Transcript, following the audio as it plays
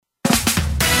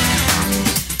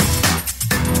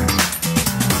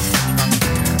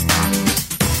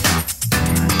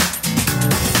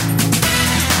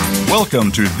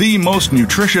Welcome to the most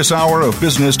nutritious hour of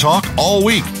business talk all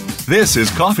week. This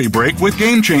is Coffee Break with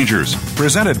Game-Changers,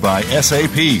 presented by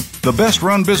SAP. The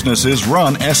best-run businesses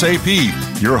run SAP.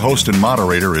 Your host and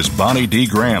moderator is Bonnie D.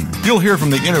 Graham. You'll hear from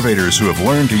the innovators who have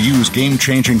learned to use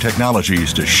game-changing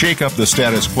technologies to shake up the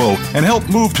status quo and help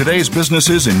move today's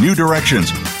businesses in new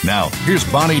directions. Now,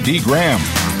 here's Bonnie D. Graham.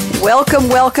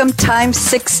 Welcome, time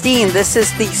 16. This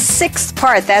is the sixth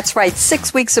part. That's right,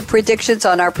 6 weeks of predictions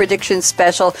on our predictions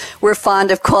special. We're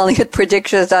fond of calling it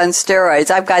predictions on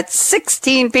steroids. I've got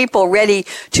 16 people ready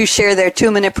to share their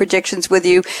 2-minute predictions with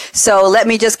you. So let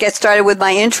me just get started with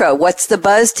my intro. What's the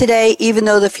buzz today? Even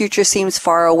though the future seems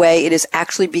far away, it is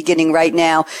actually beginning right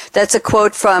now. That's a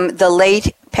quote from the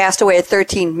late passed away at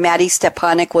 13, Mattie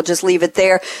Stepanek. We'll just leave it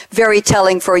there. Very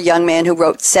telling for a young man who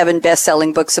wrote 7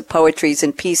 best-selling books of poetries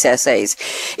and peace essays.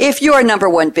 If your number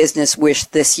one business wish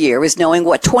this year is knowing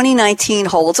what 2019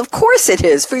 holds, of course it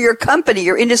is, for your company,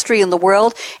 your industry, and the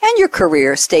world, and your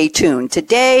career, stay tuned.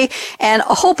 Today, and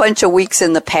a whole bunch of weeks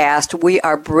in the past, we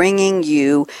are bringing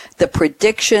you the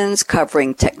predictions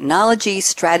covering technology,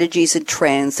 strategies, and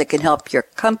trends that can help your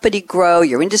company grow,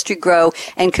 your industry grow,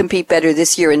 and compete better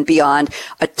this year and beyond.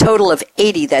 A total of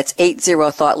 80, that's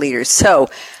 80 thought leaders. So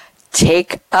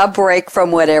take a break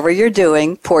from whatever you're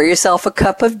doing, pour yourself a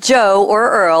cup of Joe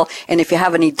or Earl, and if you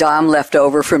have any Dom left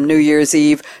over from New Year's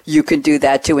Eve, you can do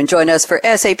that too. And join us for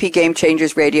SAP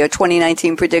Game-Changers Radio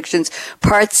 2019 Predictions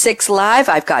Part 6 live.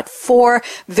 I've got 4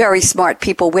 very smart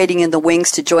people waiting in the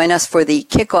wings to join us for the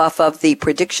kickoff of the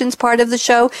predictions part of the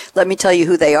show. Let me tell you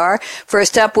who they are.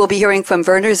 First up, we'll be hearing from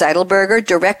Werner Zeitlberger,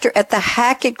 Director at the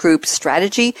Hackett Group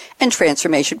Strategy and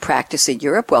Transformation Practice in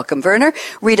Europe. Welcome, Werner.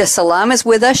 Rita Sallam is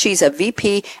with us. She's a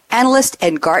VP Analyst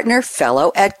and Gartner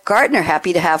Fellow at Gartner.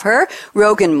 Happy to have her.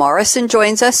 Rogan Morrison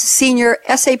joins us, Senior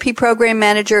SAP Program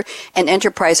Manager and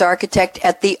Enterprise Architect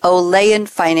at the Olayan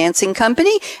Financing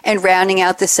Company. And rounding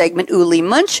out the segment, Uli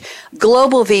Muench,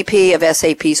 Global VP of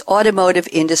SAP's Automotive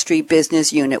Industry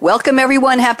Business Unit. Welcome,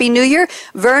 everyone. Happy New Year.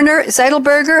 Werner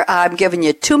Zeitlberger, I'm giving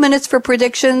you 2 minutes for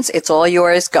predictions. It's all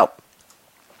yours. Go.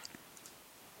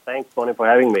 Thanks, Bonnie, for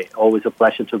having me. Always a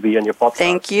pleasure to be on your podcast.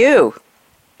 Thank you.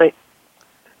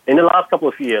 In the last couple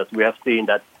of years, we have seen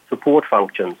that support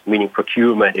functions, meaning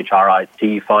procurement, HR,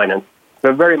 IT, finance,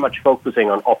 we're very much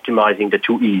focusing on optimizing the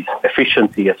 2 E's,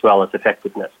 efficiency as well as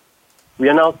effectiveness. We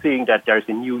are now seeing that there is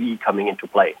a new E coming into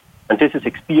play, and this is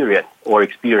experience or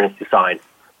experience design.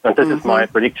 And this is my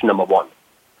prediction number 1.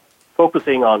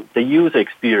 Focusing on the user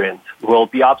experience will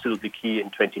be absolutely key in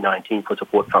 2019 for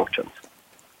support functions.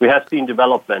 We have seen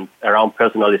development around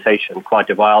personalization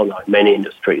quite a while now in many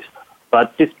industries.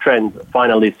 But this trend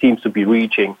finally seems to be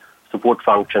reaching support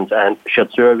functions and shared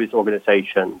service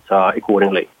organizations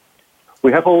accordingly.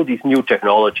 We have all these new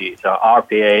technologies,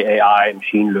 RPA, AI,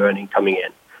 machine learning coming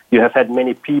in. You have had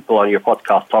many people on your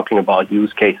podcast talking about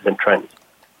use cases and trends.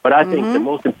 But I think the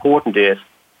most important is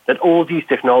that all these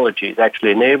technologies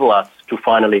actually enable us to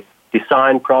finally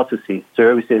design processes,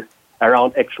 services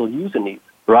around actual user needs,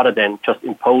 rather than just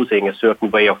imposing a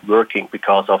certain way of working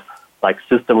because of like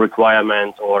system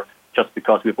requirements or just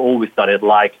because we've always done it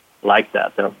like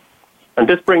that. And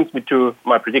this brings me to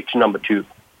my prediction number 2.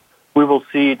 We will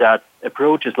see that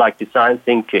approaches like design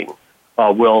thinking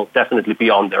will definitely be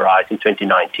on the rise in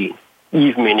 2019,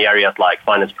 even in areas like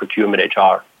finance, procurement,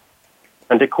 HR.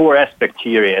 And the core aspect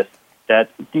here is that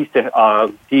these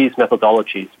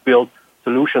methodologies build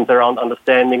solutions around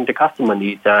understanding the customer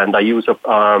needs and the use of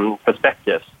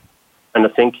perspectives. And I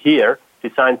think here,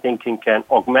 design thinking can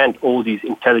augment all these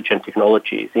intelligent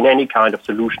technologies in any kind of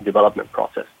solution development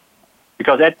process.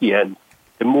 Because at the end,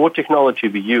 the more technology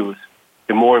we use,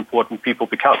 the more important people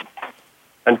become.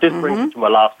 And this brings me to my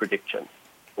last prediction.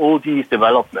 All these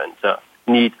developments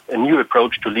need a new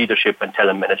approach to leadership and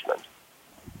talent management.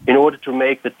 In order to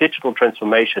make the digital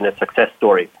transformation a success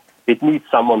story, it needs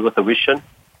someone with a vision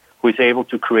who is able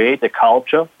to create a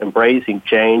culture, embracing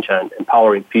change and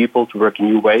empowering people to work in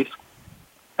new ways,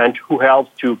 and who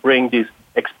helps to bring this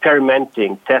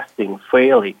experimenting, testing,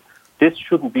 failing. This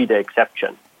shouldn't be the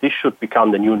exception. This should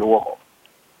become the new normal.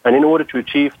 And in order to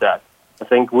achieve that, I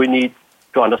think we need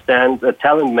to understand that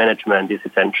talent management is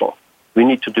essential. We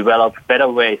need to develop better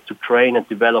ways to train and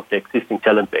develop the existing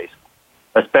talent base,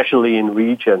 especially in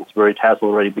regions where it has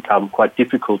already become quite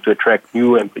difficult to attract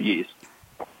new employees.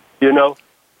 You know,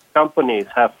 companies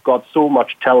have got so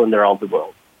much talent around the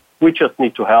world. We just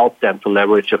need to help them to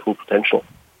leverage their full potential.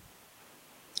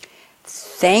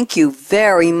 Thank you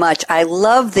very much. I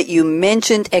love that you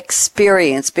mentioned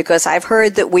experience, because I've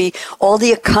heard that all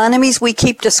the economies we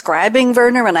keep describing,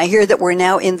 Werner, and I hear that we're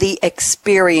now in the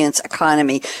experience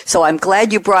economy. So I'm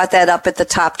glad you brought that up at the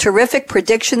top. Terrific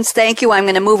predictions. Thank you. I'm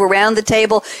going to move around the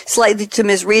table slightly to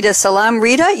Ms. Rita Sallam.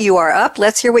 Rita, you are up.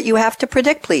 Let's hear what you have to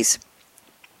predict, please.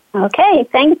 Okay,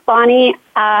 thanks, Bonnie.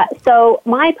 So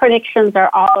my predictions are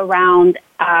all around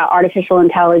artificial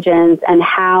intelligence and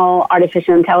how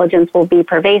artificial intelligence will be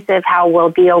pervasive, how we'll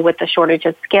deal with the shortage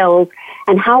of skills,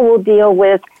 and how we'll deal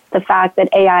with the fact that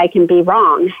AI can be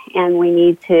wrong, and we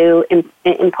need to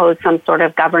impose some sort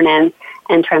of governance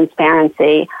and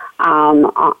transparency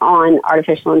on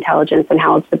artificial intelligence and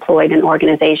how it's deployed in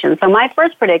organizations. So my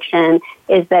first prediction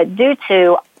is that due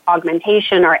to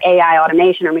augmentation or AI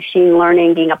automation or machine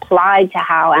learning being applied to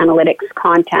how analytics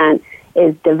content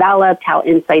is developed, how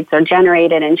insights are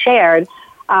generated and shared,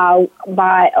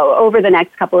 over the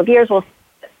next couple of years,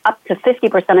 up to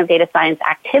 50% of data science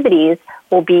activities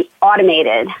will be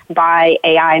automated by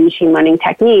AI and machine learning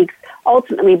techniques,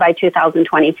 ultimately by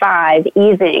 2025,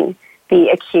 easing the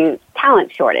acute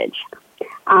talent shortage.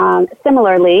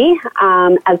 Similarly,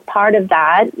 as part of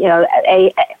that,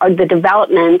 the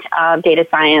development of data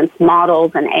science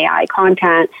models and AI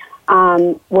content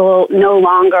will no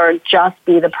longer just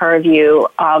be the purview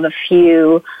of a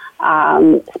few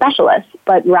specialists,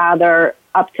 but rather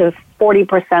up to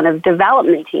 40% of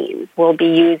development teams will be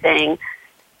using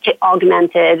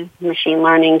augmented machine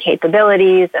learning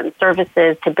capabilities and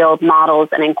services to build models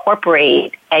and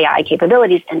incorporate AI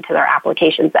capabilities into their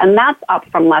applications. And that's up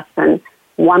from less than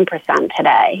 1%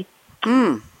 today.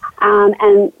 And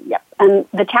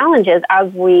the challenge is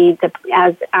as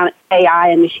AI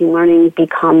and machine learning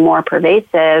become more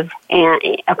pervasive and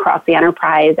across the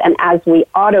enterprise, and as we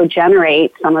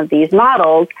auto-generate some of these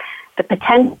models, the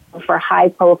potential for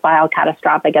high-profile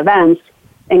catastrophic events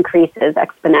increases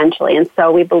exponentially. And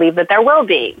so we believe that there will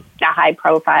be a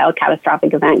high-profile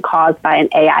catastrophic event caused by an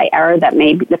AI error that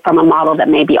may be from a model that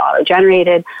may be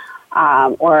auto-generated,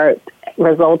 or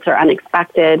results are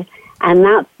unexpected. And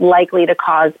that's likely to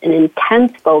cause an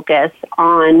intense focus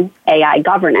on AI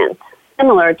governance,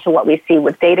 similar to what we see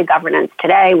with data governance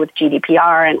today with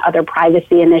GDPR and other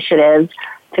privacy initiatives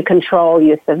to control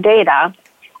use of data.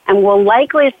 And we'll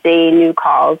likely see new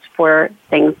calls for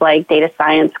things like data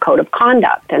science code of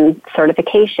conduct and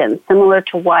certification, similar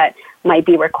to what might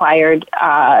be required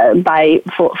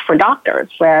for doctors,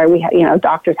 where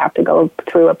doctors have to go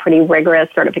through a pretty rigorous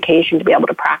certification to be able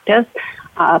to practice.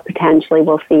 Potentially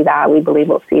we'll see that. We believe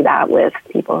we'll see that with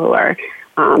people who are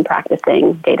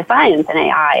practicing data science and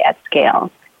AI at scale.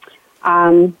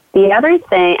 The other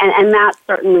thing, and that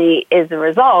certainly is a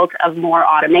result of more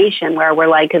automation, where we're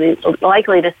likely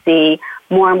to see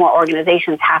more and more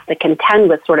organizations have to contend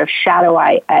with sort of shadow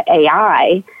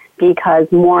AI,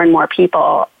 because more and more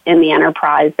people in the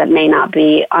enterprise that may not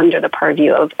be under the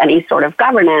purview of any sort of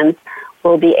governance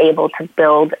will be able to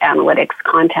build analytics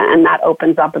content, and that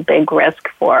opens up a big risk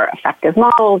for effective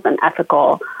models and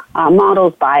ethical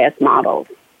models, biased models.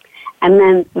 And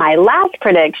then my last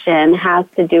prediction has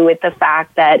to do with the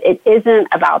fact that it isn't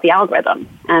about the algorithm,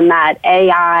 and that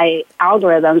AI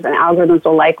algorithms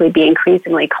will likely be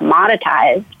increasingly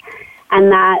commoditized,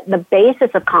 and that the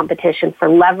basis of competition for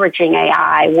leveraging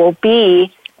AI will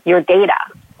be your data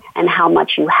and how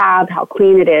much you have, how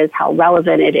clean it is, how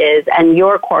relevant it is, and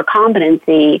your core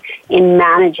competency in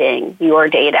managing your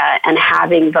data and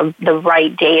having the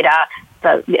right data,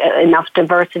 enough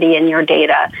diversity in your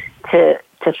data to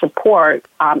support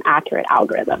accurate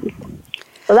algorithms.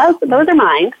 So those are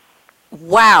mine.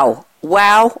 Wow.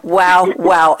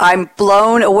 I'm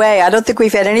blown away. I don't think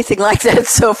we've had anything like that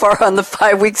so far on the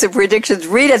 5 weeks of predictions.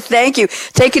 Rita, thank you.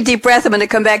 Take a deep breath. I'm going to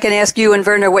come back and ask you and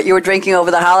Werner what you were drinking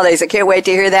over the holidays. I can't wait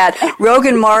to hear that.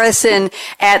 Rogan Morrison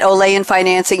at Olayan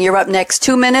Financing. You're up next.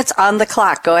 2 minutes on the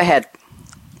clock. Go ahead.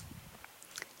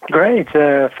 Great.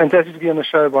 Fantastic to be on the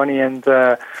show, Bonnie, and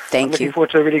I'm looking forward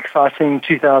to a really exciting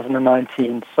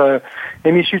 2019. So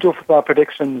let me shoot off with our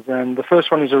predictions, and the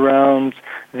first one is around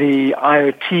the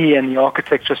IoT and the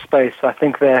architecture space. I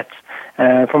think that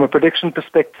from a prediction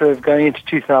perspective, going into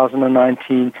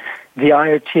 2019, the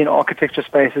IoT and architecture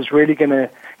space is really going to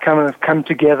come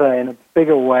together in a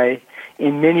bigger way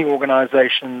in many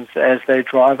organizations as they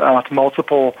drive out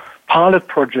multiple pilot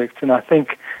projects, and I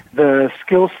think the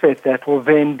skill set that will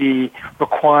then be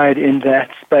required in that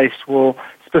space will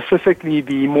specifically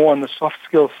be more on the soft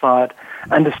skill side,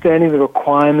 understanding the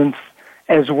requirements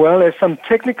as well as some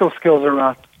technical skills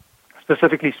around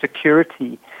specifically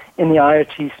security in the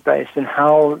IoT space and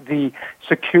how the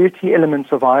security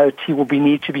elements of IoT will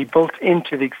need to be built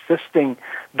into the existing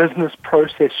business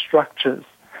process structures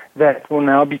that will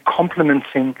now be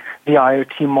complementing the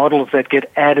IoT models that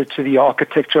get added to the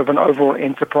architecture of an overall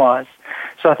enterprise.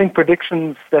 So I think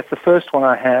predictions, that's the first one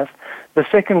I have. The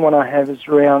second one I have is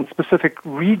around specific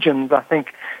regions. I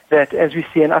think that as we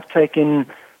see an uptake in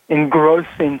growth,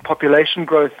 in population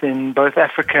growth in both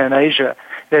Africa and Asia,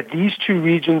 that these two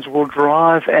regions will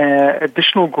drive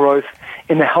additional growth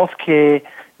in the healthcare,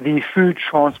 the food,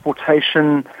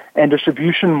 transportation, and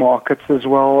distribution markets, as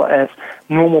well as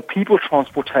normal people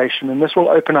transportation. And this will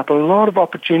open up a lot of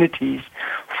opportunities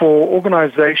for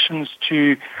organizations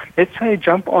to, let's say,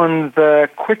 jump on the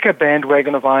quicker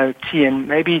bandwagon of IoT and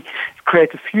maybe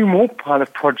create a few more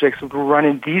pilot projects that will run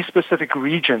in these specific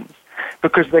regions,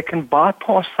 because they can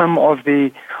bypass some of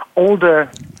the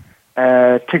older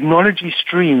technology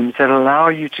streams that allow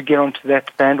you to get onto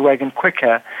that bandwagon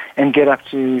quicker and get up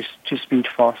to speed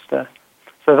faster.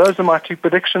 So those are my two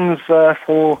predictions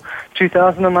for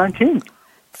 2019.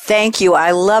 Thank you.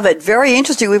 I love it. Very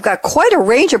interesting. We've got quite a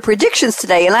range of predictions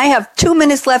today, and I have 2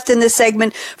 minutes left in this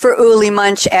segment for Uli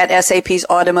Muench at SAP's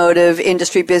Automotive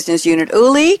Industry Business Unit.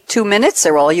 Uli, 2 minutes.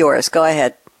 They're all yours. Go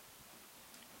ahead.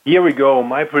 Here we go.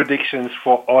 My predictions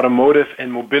for automotive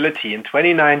and mobility. In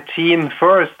 2019,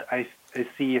 first, I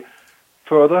see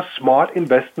further smart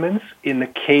investments in the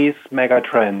CASE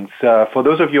megatrends. For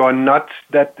those of you who are not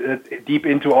that deep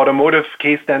into automotive,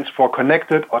 CASE stands for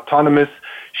Connected, Autonomous,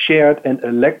 Shared, and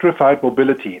Electrified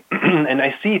Mobility. And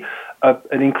I see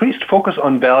an increased focus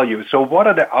on value. So what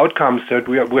are the outcomes that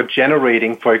we're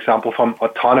generating, for example, from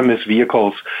autonomous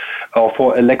vehicles or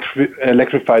for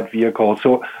electrified vehicles?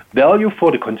 So value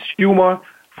for the consumer,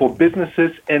 for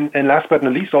businesses, and last but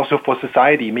not least, also for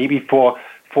society, maybe for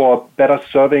better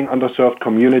serving underserved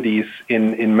communities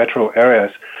in metro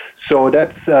areas. So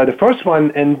that's the first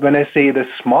one. And when I say the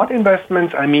smart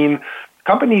investments, I mean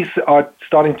companies are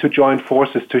starting to join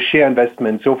forces to share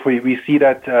investments. So we see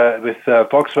that with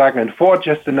Volkswagen and Ford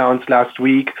just announced last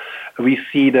week. We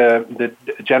see the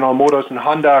General Motors and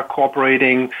Honda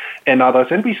cooperating and others.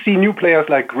 And we see new players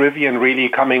like Rivian really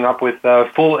coming up with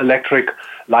full electric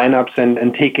lineups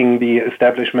and taking the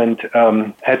establishment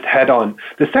head on.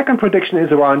 The second prediction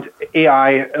is around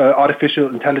AI, artificial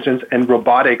intelligence, and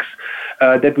robotics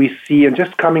that we see, and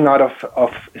just coming out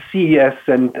of CES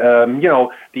and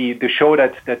the show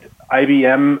that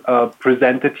IBM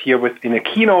presented here in a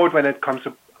keynote when it comes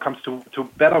to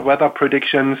better weather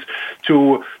predictions,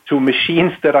 to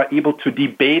machines that are able to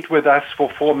debate with us for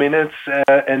 4 minutes,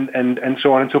 and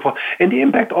so on and so forth. And the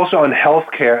impact also on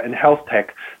healthcare and health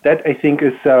tech, that I think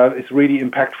is really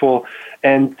impactful,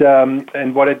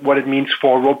 and what it means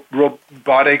for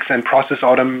robotics and process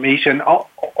automation,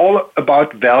 all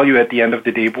about value at the end of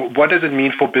the day. What does it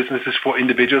mean for businesses, for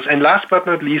individuals? And last but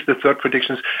not least, the third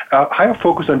prediction is higher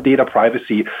focus on data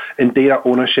privacy and data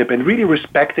ownership, and really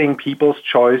respecting people's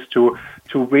choice to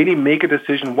really make a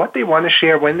decision what they want to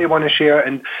share, when they want to share,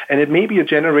 and it may be a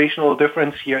generational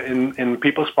difference here in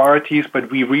people's priorities, but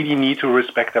we really need to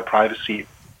respect their privacy.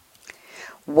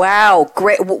 Wow,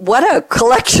 great. What a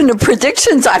collection of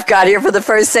predictions I've got here for the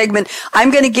first segment.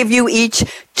 I'm going to give you each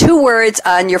 2 words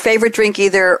on your favorite drink,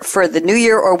 either for the new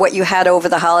year or what you had over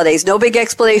the holidays. No big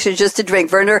explanation, just a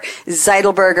drink. Werner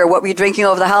Zeitlberger, what were you drinking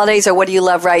over the holidays, or what do you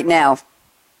love right now?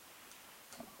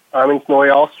 I'm in snowy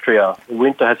Austria.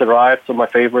 Winter has arrived, so my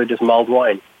favorite is mulled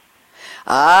wine.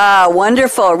 Ah,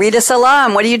 wonderful. Rita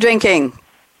Sallam, what are you drinking?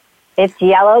 It's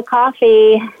yellow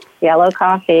coffee. Yellow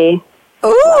coffee.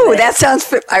 Ooh, that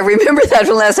sounds... I remember that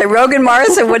from last time. Rogan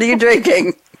Morrison, what are you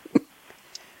drinking?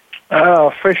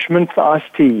 Fresh mint iced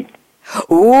tea.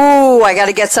 Ooh, I got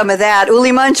to get some of that.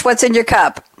 Uli Muench, what's in your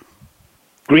cup?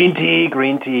 Green tea.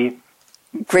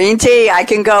 Green tea, I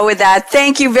can go with that.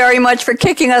 Thank you very much for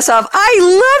kicking us off.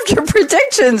 I loved your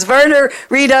predictions. Werner,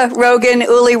 Rita, Rogan,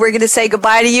 Uli, we're going to say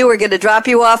goodbye to you. We're going to drop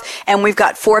you off. And we've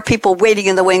got 4 people waiting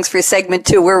in the wings for segment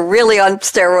 2. We're really on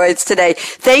steroids today.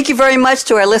 Thank you very much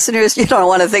to our listeners. You don't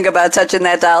want to think about touching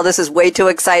that dial. This is way too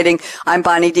exciting. I'm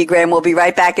Bonnie D. Graham. We'll be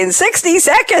right back in 60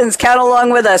 seconds. Count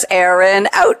along with us. Aaron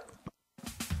out.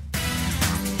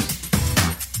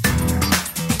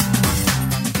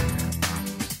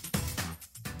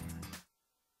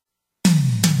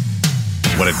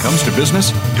 When it comes to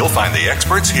business, you'll find the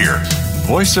experts here.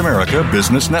 Voice America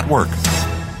Business Network.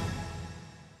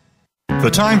 The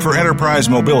time for enterprise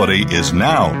mobility is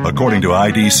now, according to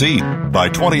IDC. By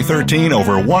 2013,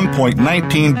 over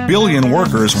 1.19 billion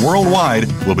workers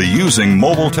worldwide will be using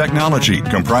mobile technology,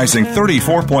 comprising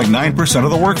 34.9% of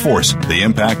the workforce. The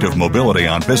impact of mobility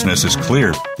on business is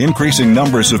clear. Increasing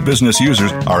numbers of business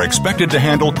users are expected to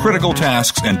handle critical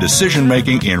tasks and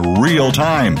decision-making in real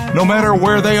time, no matter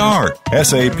where they are.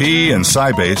 SAP and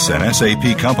Sybase, an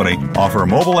SAP company, offer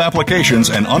mobile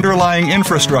applications and underlying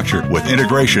infrastructure with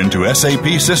integration to SAP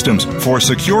systems for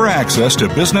secure access to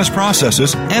business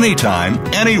processes anytime,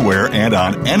 anywhere, and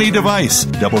on any device.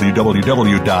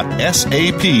 www.sap.com.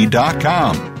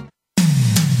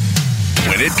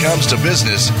 When it comes to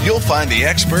business, you'll find the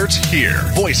experts here.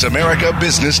 Voice America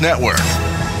Business Network.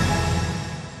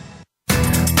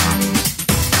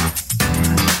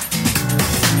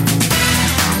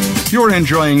 You're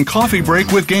enjoying Coffee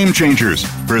Break with Game Changers,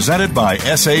 presented by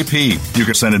SAP. You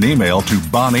can send an email to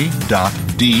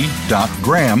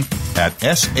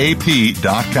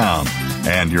bonnie.d.graham@sap.com.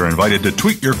 And you're invited to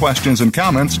tweet your questions and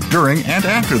comments during and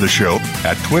after the show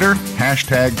at Twitter,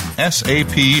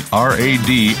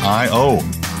 #SAPRADIO.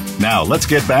 Now, let's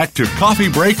get back to Coffee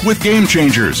Break with Game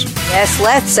Changers. Yes,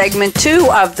 let's. Segment 2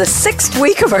 of the 6th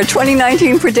week of our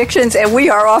 2019 predictions, and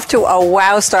we are off to a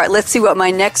wow start. Let's see what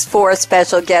my next 4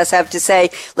 special guests have to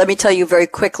say. Let me tell you very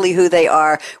quickly who they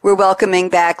are. We're welcoming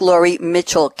back Lori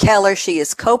Mitchell-Keller. She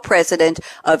is co-president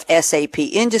of SAP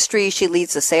Industry. She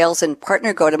leads the sales and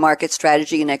partner go-to-market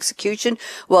strategy and execution.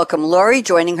 Welcome, Lori.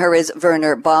 Joining her is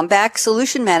Werner Baumbach,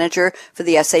 solution manager for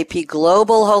the SAP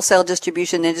Global Wholesale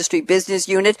Distribution Industry Business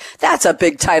Unit. That's a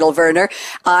big title, Werner.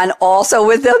 And also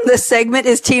with them this segment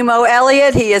is Timo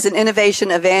Elliott. He is an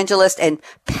innovation evangelist and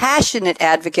passionate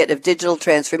advocate of digital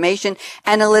transformation,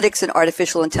 analytics, and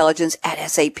artificial intelligence at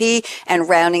SAP. And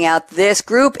rounding out this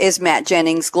group is Matt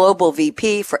Jennings, Global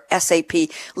VP for SAP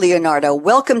Leonardo.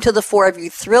 Welcome to the 4 of you.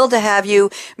 Thrilled to have you.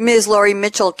 Ms. Lori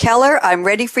Mitchell-Keller, I'm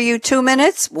ready for you. 2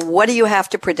 minutes. What do you have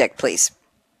to predict, please?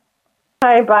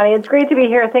 Hi, Bonnie. It's great to be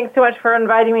here. Thanks so much for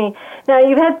inviting me. Now,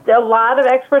 you've had a lot of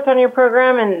experts on your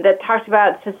program and that talked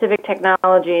about specific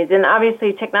technologies, and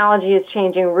obviously technology is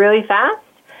changing really fast,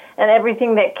 and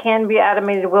everything that can be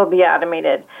automated will be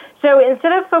automated. So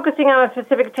instead of focusing on a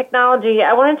specific technology,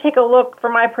 I want to take a look for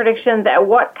my predictions at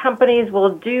what companies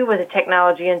will do with the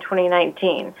technology in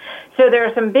 2019. So there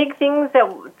are some big themes that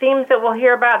we'll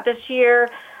hear about this year.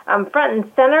 Front and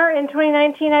center in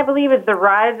 2019, I believe, is the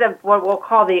rise of what we'll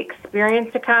call the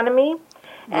experience economy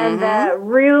and the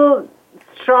real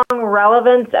strong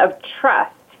relevance of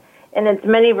trust in its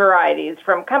many varieties,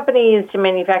 from companies to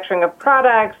manufacturing of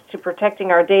products to protecting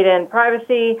our data and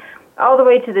privacy, all the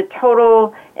way to the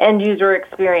total end-user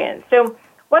experience. So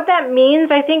what that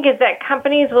means, I think, is that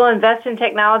companies will invest in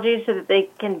technology so that they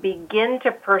can begin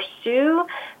to pursue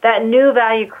that new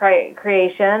value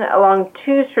creation along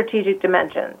 2 strategic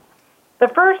dimensions. The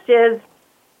first is,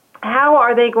 how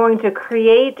are they going to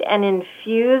create and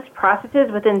infuse processes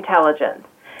with intelligence?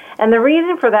 And the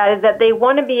reason for that is that they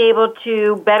want to be able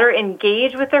to better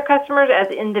engage with their customers as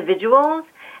individuals,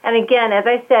 and again, as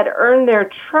I said, earn their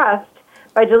trust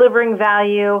by delivering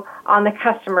value on the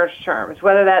customer's terms,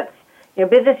 whether that's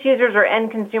business users or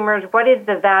end consumers. What is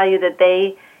the value that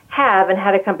they have, and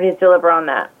how do companies deliver on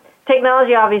that?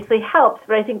 Technology obviously helps,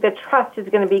 but I think the trust is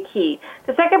going to be key.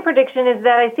 The second prediction is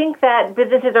that I think that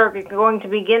businesses are going to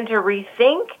begin to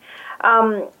rethink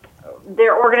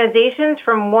their organizations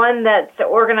from one that's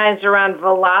organized around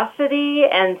velocity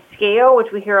and scale,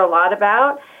 which we hear a lot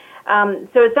about.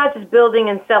 So it's not just building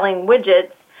and selling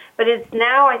widgets, but it's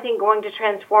now, I think, going to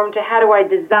transform to how do I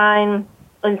design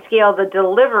and scale the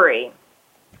delivery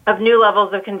of new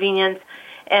levels of convenience,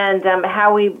 and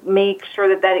how we make sure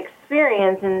that that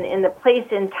experience in the place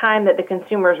and time that the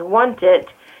consumers want it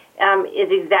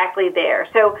is exactly there.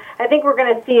 So I think we're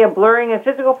going to see a blurring of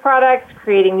physical products,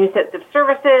 creating new sets of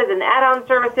services and add-on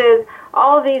services,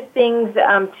 all of these things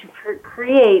to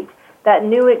create that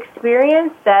new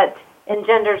experience that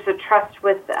engenders the trust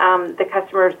with the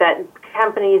customers that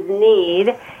companies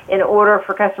need in order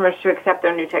for customers to accept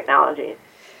their new technologies.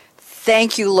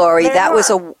 Thank you, Lori. That was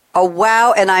a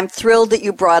wow, and I'm thrilled that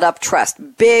you brought up trust.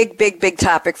 Big, big, big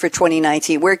topic for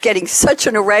 2019. We're getting such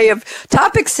an array of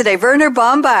topics today. Werner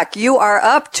Baumbach, you are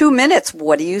up. 2 minutes.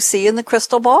 What do you see in the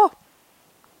crystal ball?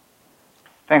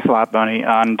 Thanks a lot, Bonnie.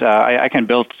 And I can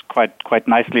build quite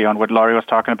nicely on what Lori was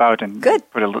talking about and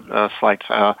put a slight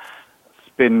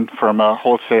spin from a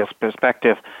wholesale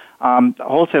perspective.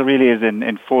 Wholesale really is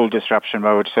in full disruption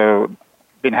mode, so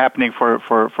been happening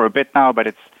for a bit now, but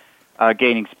it's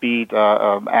gaining speed.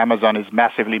 Amazon is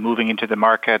massively moving into the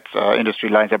market. Industry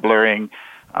lines are blurring.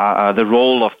 The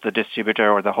role of the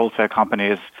distributor or the wholesale company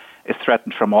is is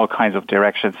threatened from all kinds of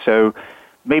directions. So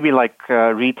maybe like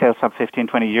retail some 15,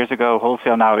 20 years ago,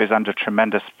 wholesale now is under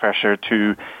tremendous pressure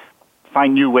to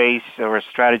find new ways or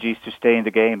strategies to stay in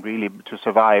the game, really, to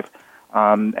survive.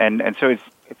 And so it's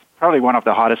probably one of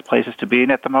the hottest places to be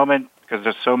in at the moment because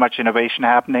there's so much innovation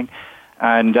happening.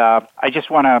 And I just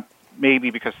want to, maybe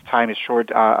because time is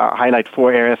short, highlight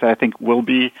 4 areas that I think will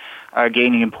be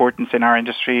gaining importance in our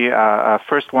industry.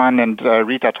 First one, and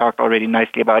Rita talked already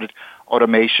nicely about it,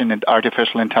 automation and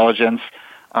artificial intelligence.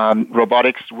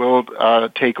 Robotics will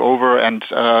take over and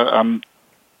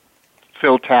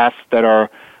fill tasks that are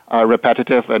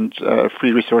repetitive and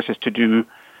free resources to do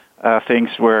things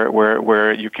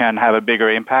where you can have a bigger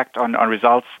impact on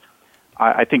results.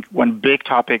 I think one big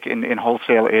topic in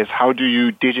wholesale is how do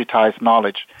you digitize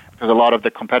knowledge? Because a lot of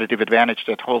the competitive advantage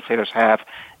that wholesalers have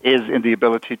is in the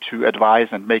ability to advise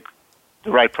and make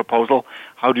the right proposal.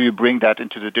 How do you bring that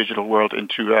into the digital world,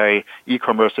 into a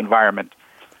e-commerce environment?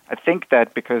 I think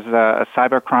that because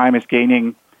cybercrime is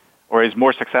gaining or is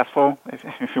more successful,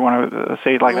 if you want to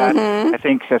say it like that, I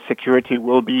think that security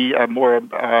will be a more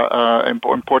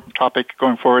important topic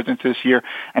going forward into this year.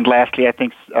 And lastly, I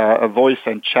think a voice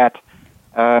and chat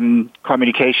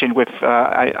communication with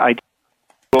IT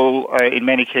will, in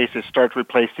many cases, start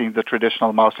replacing the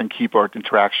traditional mouse and keyboard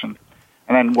interaction.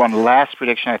 And then one last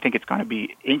prediction, I think it's going to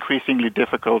be increasingly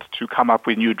difficult to come up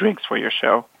with new drinks for your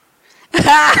show.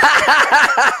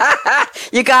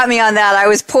 You got me on that. I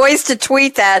was poised to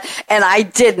tweet that, and I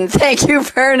didn't. Thank you,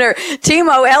 Werner.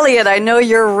 Timo Elliott, I know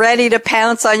you're ready to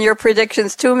pounce on your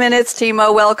predictions. 2 minutes.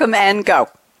 Timo, welcome, and go.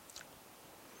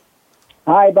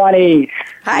 Hi, Bonnie.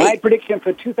 Hi. My prediction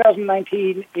for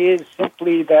 2019 is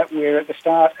simply that we're at the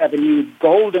start of a new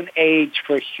golden age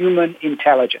for human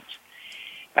intelligence.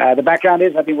 The background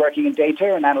is I've been working in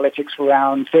data and analytics for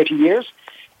around 30 years.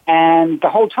 And the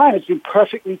whole time it's been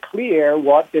perfectly clear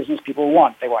what business people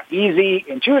want. They want easy,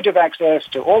 intuitive access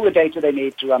to all the data they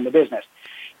need to run the business.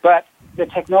 But the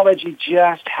technology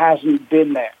just hasn't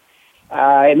been there.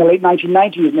 In the late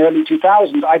 1990s and early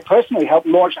 2000s, I personally helped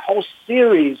launch a whole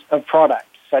series of products,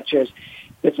 such as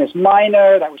Business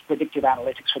Miner, that was predictive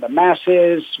analytics for the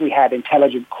masses. We had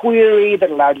Intelligent Query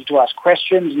that allowed you to ask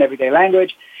questions in everyday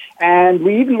language. And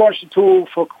we even launched a tool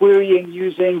for querying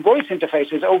using voice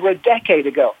interfaces over a decade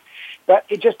ago. But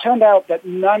it just turned out that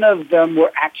none of them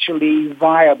were actually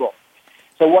viable.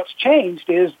 So what's changed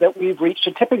is that we've reached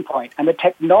a tipping point, and the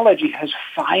technology has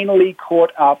finally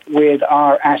caught up with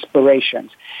our aspirations.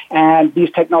 And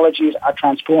these technologies are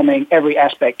transforming every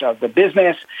aspect of the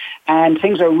business, and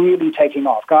things are really taking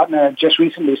off. Gartner just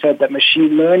recently said that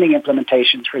machine learning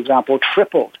implementations, for example,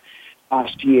 tripled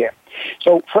last year.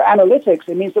 So for analytics,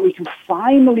 it means that we can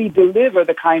finally deliver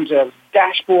the kinds of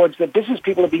dashboards that business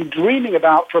people have been dreaming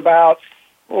about for about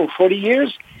 40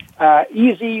 years.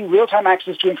 Easy, real-time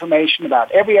access to information about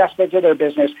every aspect of their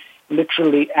business,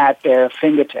 literally at their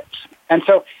fingertips. And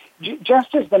so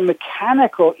just as the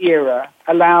mechanical era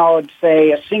allowed,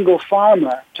 say, a single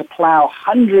farmer to plow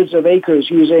hundreds of acres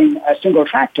using a single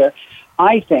tractor,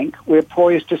 I think we're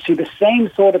poised to see the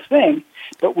same sort of thing,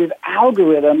 but with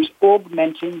algorithms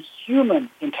augmenting human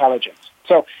intelligence.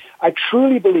 So I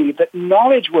truly believe that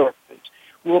knowledge workers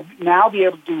will now be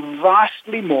able to do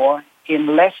vastly more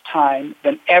in less time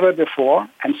than ever before,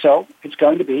 and so it's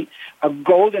going to be a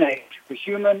golden age for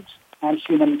humans and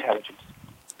human intelligence.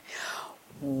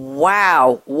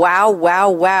 Wow, wow,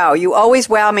 wow, wow. You always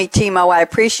wow me, Timo. I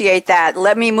appreciate that.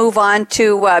 Let me move on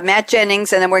to Matt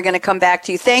Jennings, and then we're going to come back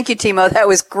to you. Thank you, Timo. That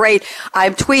was great.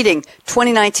 I'm tweeting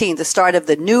 2019, the start of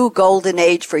the new golden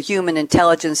age for human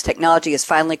intelligence. Technology has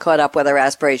finally caught up with our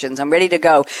aspirations. I'm ready to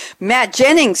go. Matt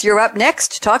Jennings, you're up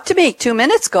next. Talk to me. 2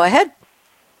 minutes. Go ahead.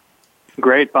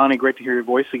 Great, Bonnie. Great to hear your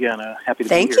voice again. Happy to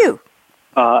be here. Thank you.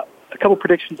 A couple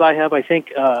predictions I have. I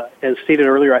think, as stated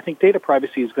earlier, I think data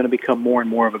privacy is going to become more and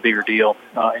more of a bigger deal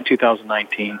in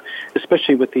 2019,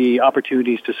 especially with the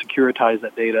opportunities to securitize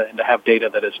that data and to have data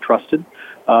that is trusted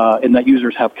and that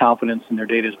users have confidence in their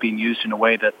data is being used in a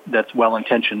way that's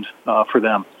well-intentioned for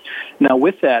them. Now,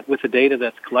 with that, with the data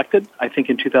that's collected, I think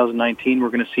in 2019 we're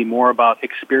going to see more about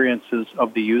experiences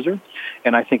of the user,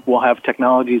 and I think we'll have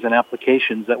technologies and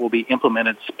applications that will be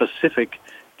implemented specific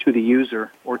to the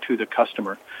user or to the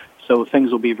customer. So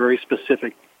things will be very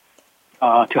specific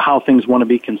to how things want to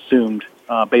be consumed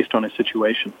based on a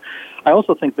situation. I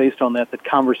also think based on that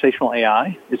conversational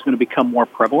AI is going to become more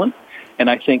prevalent, and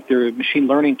I think the machine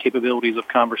learning capabilities of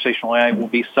conversational AI will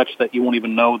be such that you won't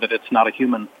even know that it's not a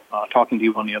human talking to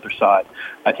you on the other side.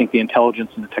 I think the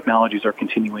intelligence and the technologies are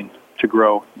continuing to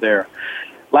grow there.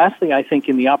 Lastly, I think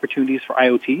in the opportunities for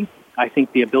IoT, I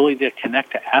think the ability to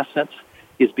connect to assets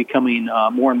is becoming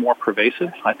more and more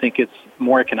pervasive. I think it's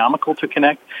more economical to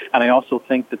connect, and I also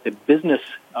think that the business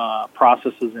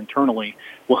processes internally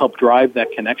will help drive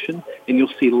that connection, and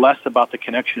you'll see less about the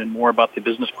connection and more about the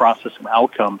business process and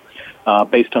outcome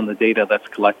based on the data that's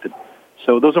collected.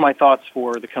 So those are my thoughts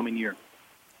for the coming year.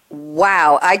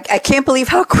 Wow, I can't believe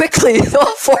how quickly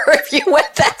all four of you went.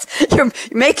 You're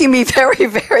making me very,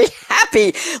 very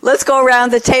happy. Let's go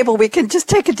around the table. We can just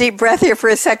take a deep breath here for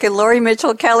a second. Lori,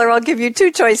 Mitchell-Keller, I'll give you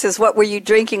two choices. What were you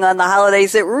drinking on the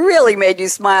holidays that really made you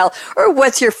smile? Or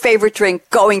what's your favorite drink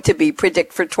going to be,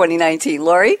 predict for 2019?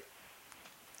 Lori?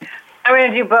 I'm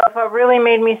going to do both. What really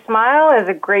made me smile is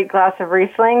a great glass of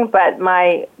Riesling, but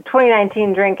my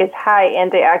 2019 drink is high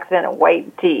antioxidant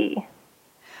white tea.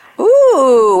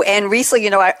 Ooh, and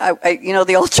Riesling, I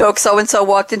the old joke, so-and-so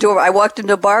walked into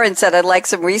a bar and said, I'd like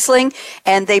some Riesling,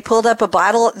 and they pulled up a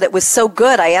bottle that was so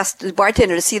good, I asked the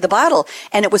bartender to see the bottle,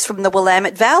 and it was from the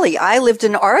Willamette Valley. I lived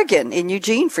in Oregon, in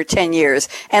Eugene, for 10 years,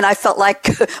 and I felt like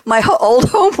my old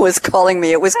home was calling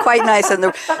me. It was quite nice, and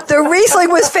the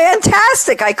Riesling was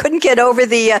fantastic. I couldn't get over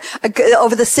the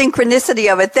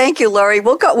synchronicity of it. Thank you, Lori.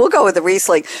 We'll go with the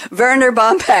Riesling. Werner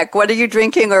Baumbach, what are you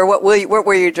drinking, or what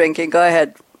were you drinking? Go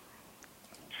ahead.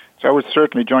 So I would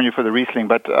certainly join you for the Riesling,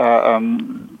 but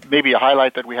maybe a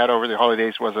highlight that we had over the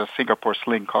holidays was a Singapore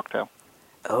Sling cocktail.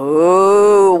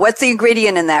 Oh, what's the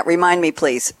ingredient in that? Remind me,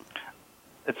 please.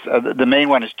 It's the main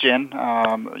one is gin.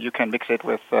 You can mix it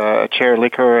with cherry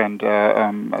liquor and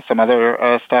some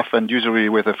other stuff, and usually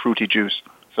with a fruity juice.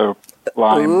 So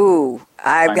lime. Ooh,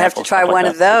 I have to try one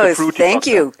of those. Thank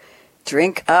you.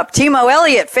 Drink up. Timo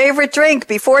Elliott, favorite drink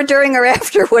before, during, or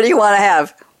after? What do you want to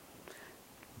have?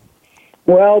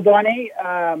 Well, Bonnie,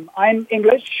 I'm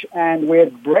English, and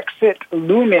with Brexit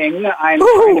looming, I'm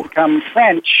trying to become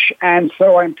French, and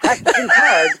so I'm practicing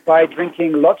hard by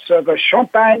drinking lots of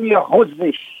champagne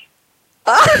rosé.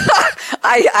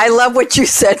 I love what you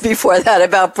said before that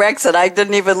about Brexit. I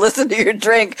didn't even listen to your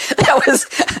drink.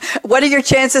 What are your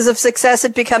chances of success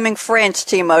at becoming French,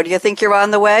 Timo? Do you think you're on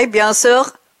the way? Bien sûr.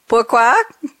 Pourquoi?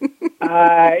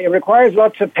 It requires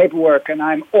lots of paperwork, and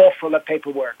I'm awful at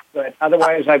paperwork. But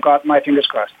otherwise, I've got my fingers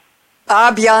crossed.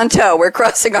 Bientôt. We're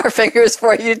crossing our fingers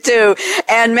for you, too.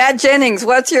 And Matt Jennings,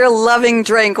 what's your loving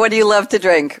drink? What do you love to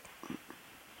drink?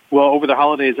 Well, over the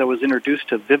holidays, I was introduced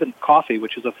to Vivint Coffee,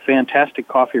 which is a fantastic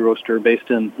coffee roaster based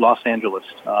in Los Angeles.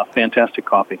 Fantastic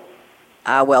coffee.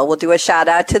 Well, we'll do a shout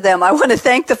out to them. I want to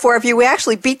thank the four of you. We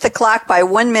actually beat the clock by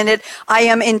 1 minute. I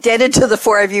am indebted to the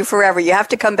four of you forever. You have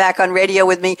to come back on radio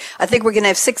with me. I think we're going to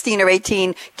have 16 or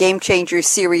 18 Game Changers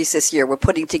series this year. We're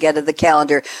putting together the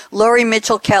calendar. Lori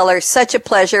Mitchell-Keller, such a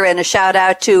pleasure, and a shout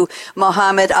out to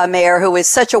Mohammed Amer, who is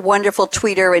such a wonderful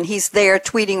tweeter, and he's there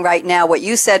tweeting right now what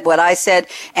you said, what I said,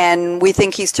 and we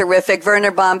think he's terrific.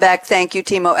 Werner Baumbach, thank you.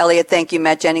 Timo Elliott, thank you.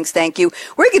 Matt Jennings, thank you.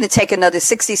 We're going to take another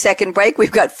 60-second break.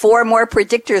 We've got four more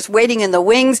predictors waiting in the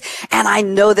wings, and I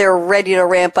know they're ready to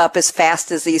ramp up as fast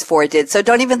as these four did. So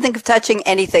don't even think of touching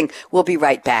anything. We'll be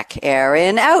right back.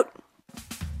 Aaron out.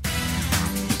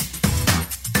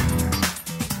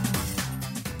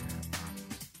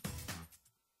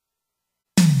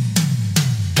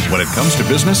 When it comes to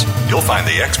business, you'll find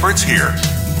the experts here.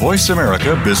 Voice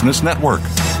America Business Network.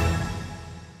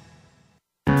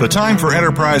 The time for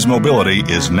enterprise mobility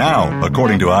is now,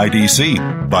 according to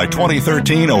IDC. By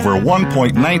 2013, over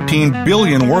 1.19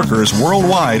 billion workers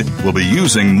worldwide will be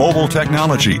using mobile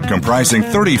technology, comprising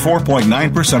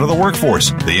 34.9% of the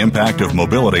workforce. The impact of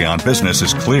mobility on business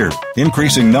is clear.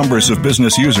 Increasing numbers of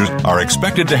business users are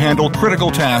expected to handle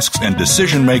critical tasks and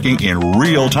decision-making in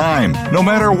real time, no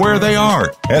matter where they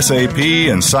are. SAP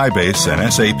and Sybase,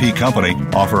 an SAP company,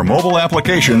 offer mobile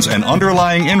applications and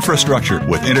underlying infrastructure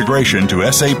with integration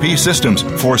to SAP systems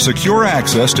for secure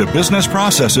access to business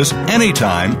processes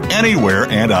anytime, anywhere,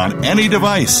 and on any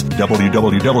device.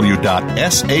 www.sap.com.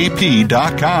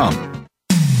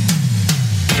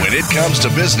 When it comes to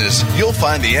business, you'll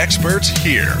find the experts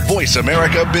here. Voice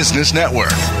America Business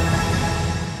Network.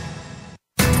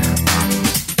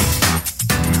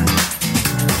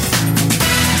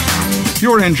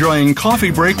 You're enjoying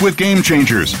Coffee Break with Game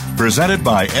Changers, presented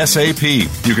by SAP.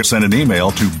 You can send an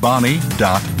email to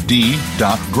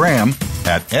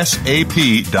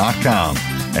bonnie.d.graham@sap.com.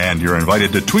 And you're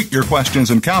invited to tweet your questions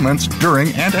and comments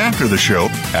during and after the show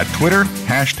at Twitter,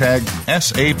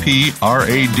 #SAPRadio.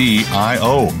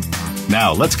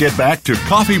 Now, let's get back to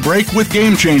Coffee Break with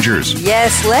Game Changers.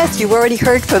 Yes, let's. You've already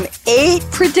heard from 8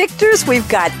 predictors. We've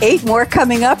got 8 more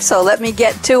coming up, so let me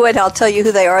get to it. I'll tell you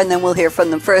who they are, and then we'll hear from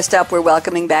them. First up, we're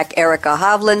welcoming back Erika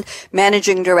Hovland,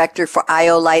 Managing Director for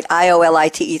IOLITE,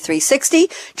 IOLITE 360.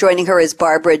 Joining her is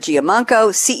Barbara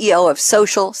Giamanco, CEO of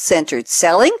Social Centered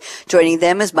Selling. Joining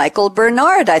them is Michael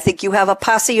Bernard. I think you have a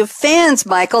posse of fans,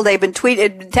 Michael. They've been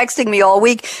texting me all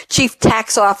week. Chief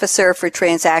Tax Officer for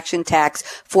Transaction Tax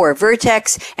for Vertex.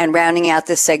 And rounding out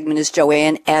this segment is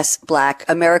Joanne S. Black,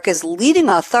 America's leading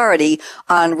authority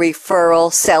on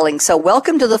referral selling. So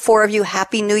welcome to the 4 of you.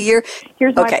 Happy New Year.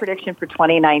 Here's my prediction for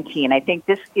 2019. I think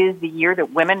this is the year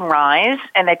that women rise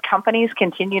and that companies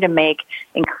continue to make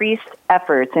increased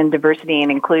efforts in diversity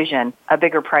and inclusion a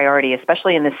bigger priority,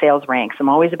 especially in the sales ranks. I'm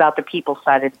always about the people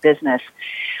side of the business.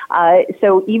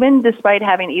 So even despite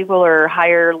having equal or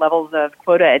higher levels of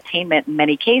quota attainment in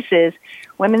many cases,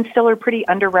 women still are pretty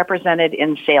underrepresented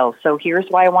in sales. So here's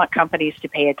why I want companies to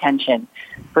pay attention.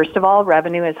 First of all,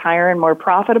 revenue is higher and more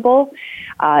profitable.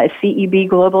 CEB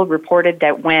Global reported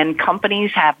that when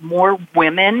companies have more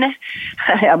women,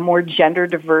 more gender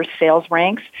diverse sales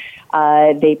ranks,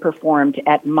 they performed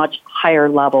at much higher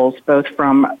levels, both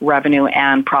from revenue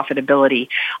and profitability.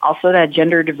 Also, that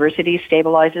gender diversity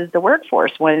stabilizes the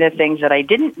workforce. One of the things that I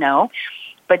didn't know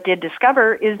but did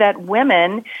discover is that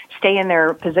women stay in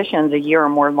their positions a year or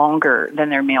more longer than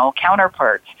their male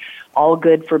counterparts. All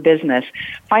good for business.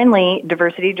 Finally,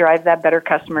 diversity drives that better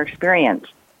customer experience.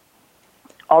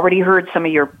 Already heard some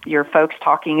of your folks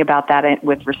talking about that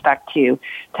with respect to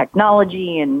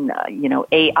technology and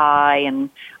AI and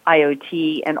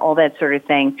IoT and all that sort of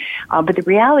thing. But the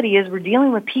reality is we're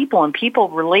dealing with people, and people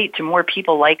relate to more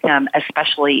people like them,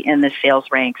 especially in the sales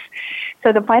ranks.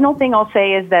 So the final thing I'll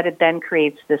say is that it then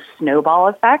creates this snowball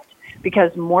effect,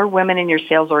 because more women in your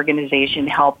sales organization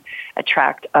help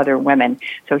attract other women.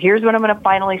 So here's what I'm going to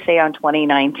finally say on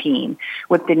 2019.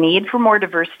 With the need for more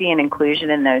diversity and inclusion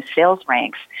in those sales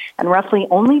ranks, and roughly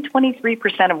only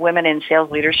 23% of women in sales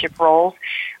leadership roles,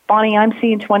 Bonnie, I'm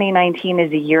seeing 2019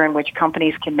 as a year in which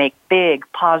companies can make big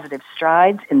positive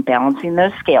strides in balancing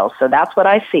those scales. So that's what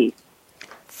I see.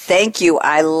 Thank you.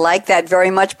 I like that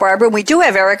very much, Barbara. We do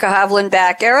have Erika Hovland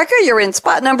back. Erika, you're in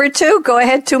spot number 2. Go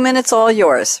ahead, 2 minutes, all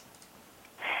yours.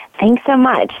 Thanks so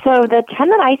much. So the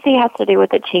trend that I see has to do with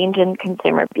the change in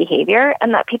consumer behavior,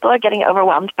 and that people are getting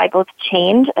overwhelmed by both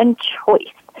change and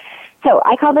choice. So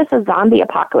I call this a zombie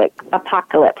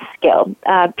apocalypse skill.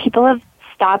 People have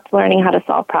stopped learning how to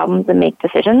solve problems and make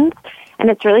decisions,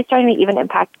 and it's really starting to even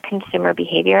impact consumer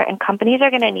behavior, and companies are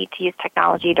going to need to use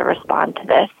technology to respond to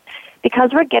this.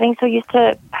 Because we're getting so used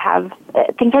to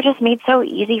things are just made so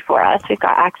easy for us. We've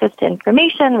got access to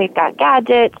information, we've got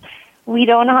gadgets, we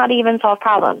don't know how to even solve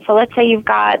problems. So let's say you've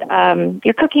got,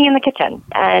 you're cooking in the kitchen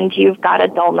and you've got a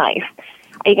dull knife.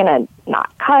 Are you going to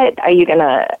not cut? Are you going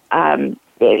to,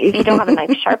 if you don't have a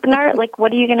knife sharpener,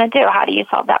 what are you going to do? How do you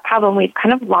solve that problem? We've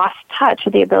kind of lost touch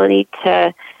with the ability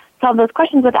to solve those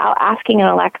questions without asking an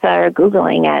Alexa or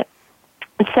Googling it.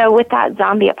 So with that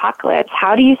zombie apocalypse,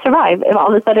 how do you survive if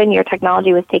all of a sudden your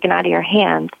technology was taken out of your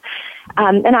hands?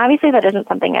 And obviously that isn't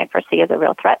something I foresee as a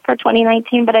real threat for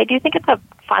 2019, but I do think it's a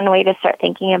fun way to start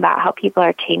thinking about how people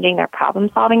are changing their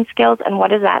problem-solving skills and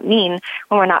what does that mean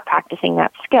when we're not practicing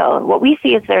that skill. What we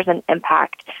see is there's an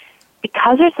impact.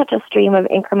 Because there's such a stream of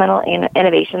incremental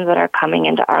innovations that are coming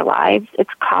into our lives,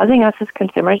 it's causing us as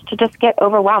consumers to just get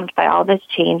overwhelmed by all this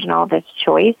change and all this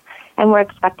choice. And we're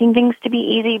expecting things to be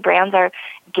easy. Brands are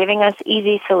giving us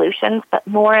easy solutions, but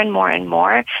more and more and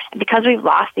more. And because we've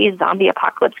lost these zombie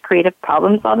apocalypse creative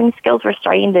problem-solving skills, we're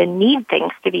starting to need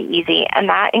things to be easy. And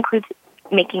that includes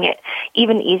making it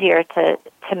even easier to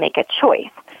make a choice.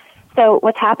 So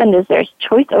what's happened is there's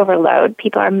choice overload.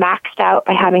 People are maxed out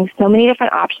by having so many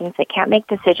different options. They can't make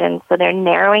decisions. So they're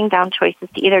narrowing down choices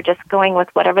to either just going with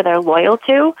whatever they're loyal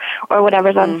to or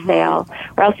whatever's on sale,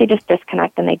 or else they just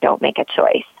disconnect and they don't make a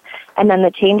choice. And then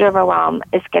the change overwhelm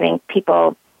is getting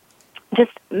people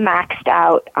just maxed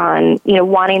out on,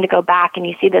 wanting to go back. And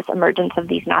you see this emergence of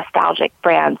these nostalgic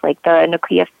brands like the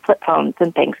Nokia flip phones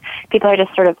and things. People are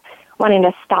just sort of wanting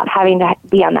to stop having to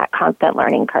be on that constant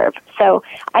learning curve. So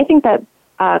I think that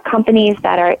companies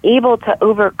that are able to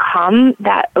overcome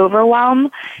that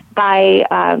overwhelm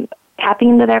by tapping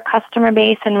into their customer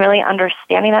base and really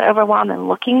understanding that overwhelm and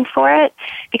looking for it,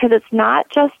 because it's not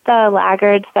just the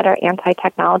laggards that are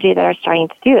anti-technology that are starting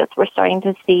to do this. We're starting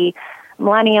to see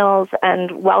millennials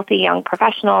and wealthy young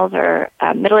professionals or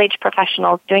middle-aged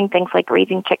professionals doing things like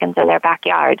raising chickens in their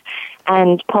backyard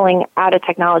and pulling out of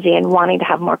technology and wanting to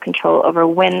have more control over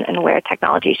when and where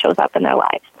technology shows up in their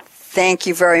lives. Thank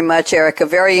you very much, Erika.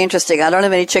 Very interesting. I don't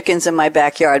have any chickens in my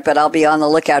backyard, but I'll be on the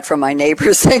lookout for my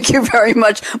neighbors. Thank you very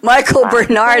much. Michael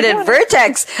Bernard at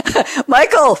Vertex.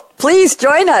 Michael, please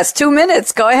join us. 2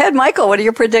 minutes. Go ahead, Michael. What are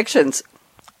your predictions?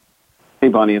 Hey,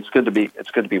 Bonnie. It's good to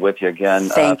be with you again.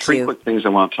 Thank you. Three quick things I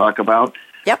want to talk about.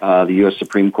 Yep. The U.S.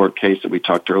 Supreme Court case that we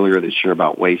talked earlier this year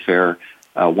about Wayfair.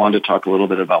 Wanted to talk a little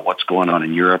bit about what's going on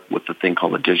in Europe with the thing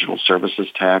called the digital services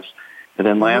tax. And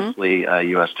then lastly,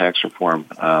 U.S. tax reform.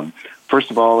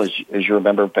 First of all, as you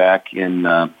remember back in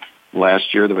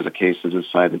last year, there was a case that was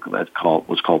decided that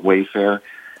was called Wayfair.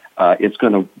 It's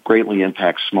going to greatly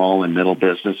impact small and middle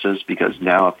businesses because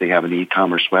now if they have an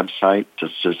e-commerce website,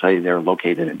 just to say they're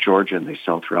located in Georgia and they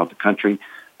sell throughout the country,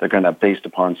 they're going to, based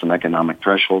upon some economic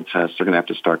threshold tests, they're going to have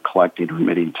to start collecting and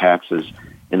remitting taxes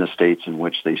in the states in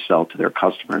which they sell to their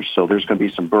customers. So there's going to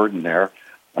be some burden there.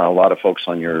 A lot of folks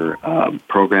on your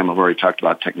program have already talked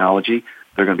about technology.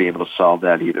 They're going to be able to solve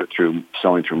that either through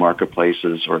selling through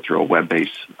marketplaces or through a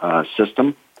web-based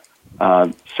system.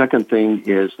 Second thing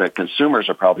is that consumers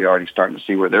are probably already starting to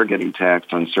see where they're getting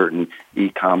taxed on certain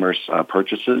e-commerce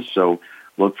purchases, so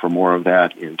look for more of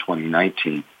that in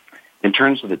 2019. In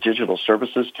terms of the digital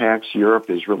services tax, Europe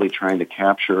is really trying to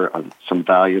capture some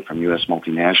value from U.S.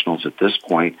 multinationals at this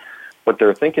point. What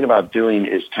they're thinking about doing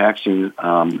is taxing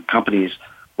companies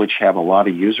which have a lot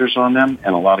of users on them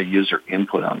and a lot of user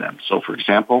input on them. So, for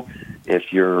example,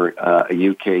 if you're a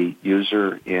UK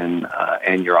user and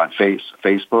you're on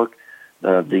Facebook,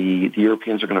 the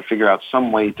Europeans are going to figure out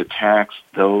some way to tax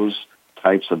those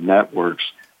types of networks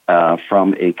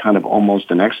from a kind of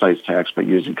almost an excise tax, but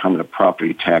using kind of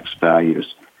property tax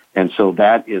values. And so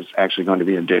that is actually going to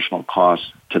be an additional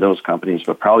cost to those companies,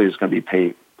 but probably it's going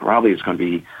to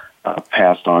be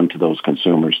passed on to those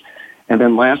consumers. And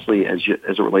then lastly, as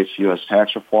it relates to U.S.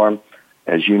 tax reform,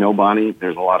 as you know, Bonnie,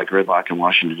 there's a lot of gridlock in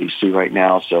Washington, D.C. right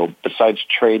now. So besides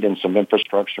trade and some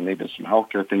infrastructure, maybe some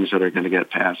healthcare things that are going to get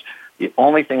passed, the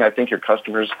only thing I think your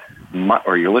customers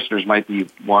or your listeners might be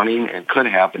wanting and could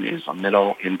happen is a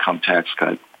middle income tax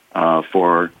cut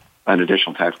for an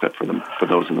additional tax cut for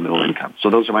those in the middle income. So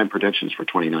those are my predictions for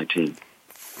 2019.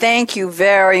 Thank you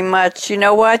very much. You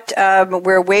know what?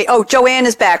 Joanne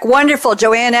is back. Wonderful.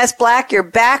 Joanne S. Black, you're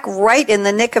back right in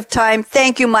the nick of time.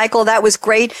 Thank you, Michael. That was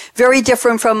great. Very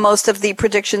different from most of the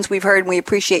predictions we've heard, and we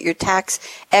appreciate your tax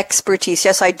expertise.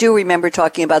 Yes, I do remember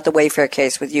talking about the Wayfair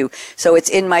case with you, so it's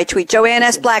in my tweet. Joanne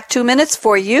S. Black, 2 minutes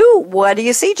for you. What do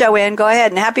you see, Joanne? Go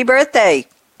ahead, and happy birthday.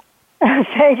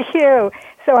 Thank you.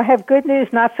 So I have good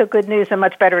news, not so good news, and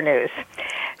much better news.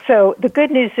 So the good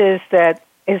news is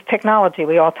technology.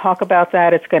 We all talk about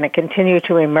that. It's going to continue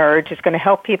to emerge. It's going to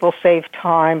help people save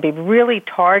time, be really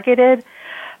targeted,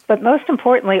 but most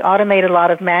importantly, automate a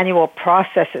lot of manual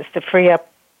processes to free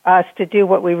up us to do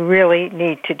what we really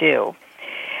need to do.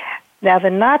 Now, the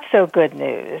not so good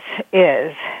news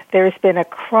is there's been a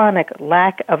chronic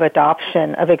lack of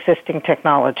adoption of existing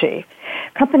technology.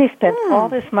 Companies spend all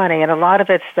this money, and a lot of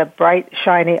it's the bright,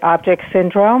 shiny object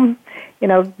syndrome,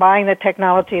 buying the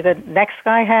technology the next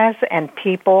guy has, and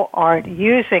people aren't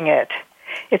using it.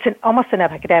 It's almost an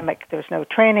epidemic. There's no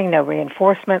training, no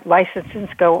reinforcement, licenses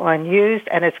go unused,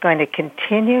 and it's going to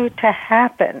continue to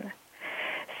happen.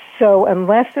 So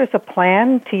unless there's a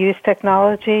plan to use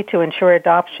technology to ensure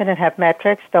adoption and have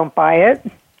metrics, don't buy it.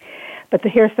 But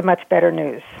here's the much better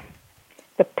news.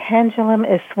 The pendulum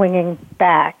is swinging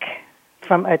back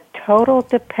from a total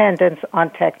dependence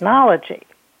on technology.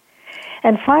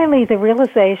 And finally, the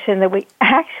realization that we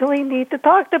actually need to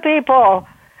talk to people.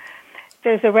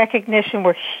 There's a recognition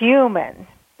we're human,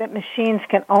 that machines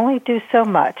can only do so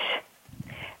much.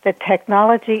 That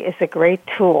technology is a great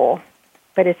tool,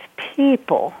 but it's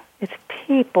people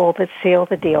that seal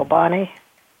the deal, Bonnie.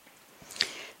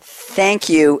 Thank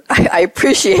you. I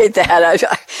appreciate that.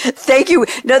 Thank you.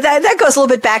 No, that goes a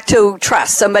little bit back to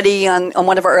trust. Somebody on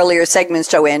one of our earlier segments,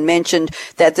 Joanne, mentioned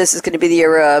that this is going to be the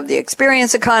era of the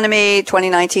experience economy,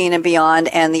 2019 and beyond,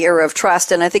 and the era of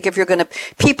trust. And I think if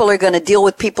people are going to deal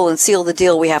with people and seal the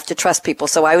deal, we have to trust people.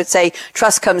 So I would say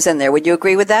trust comes in there. Would you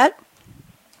agree with that?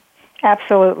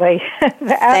 Absolutely.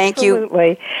 Thank you.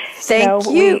 Thank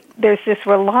you. There's this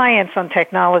reliance on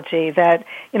technology that,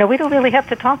 we don't really have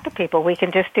to talk to people. We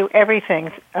can just do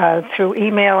everything through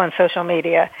email and social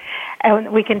media.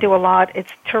 And we can do a lot.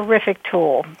 It's a terrific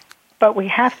tool. But we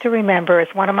have to remember,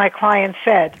 as one of my clients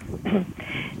said,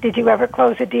 did you ever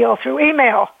close a deal through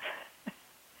email?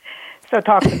 So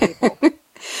talk to people.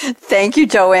 Thank you,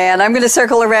 Joanne. I'm going to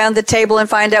circle around the table and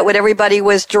find out what everybody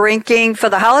was drinking for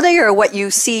the holiday or what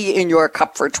you see in your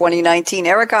cup for 2019.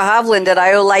 Erika Hovland at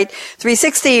IO Light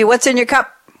 360. What's in your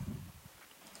cup?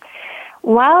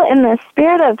 Well, in the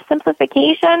spirit of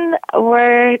simplification,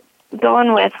 we're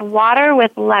going with water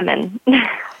with lemon.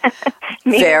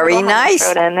 Very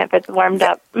nice. Throw it in if it's warmed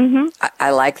up. Mm-hmm. I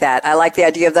like that. I like the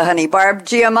idea of the honey. Barb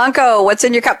Giamanco, what's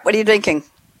in your cup? What are you drinking?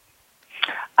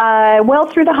 Well,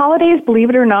 through the holidays, believe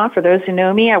it or not, for those who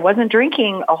know me, I wasn't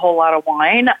drinking a whole lot of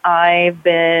wine. I've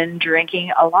been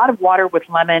drinking a lot of water with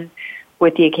lemon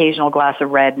with the occasional glass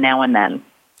of red now and then.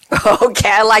 Okay,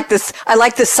 I like this. I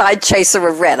like the side chaser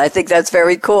of red. I think that's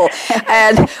very cool.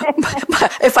 And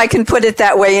if I can put it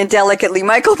that way indelicately,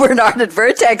 Michael Bernard at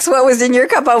Vertex, what was in your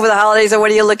cup over the holidays, and what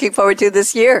are you looking forward to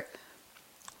this year?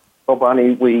 Well,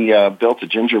 Bonnie, we built a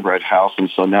gingerbread house, and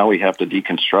so now we have to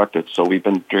deconstruct it. So we've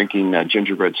been drinking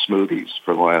gingerbread smoothies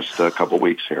for the last couple of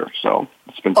weeks here. So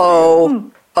it's been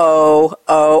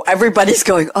everybody's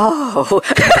going, oh.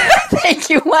 Thank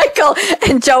you, Michael.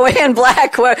 And Joanne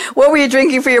Black, what were you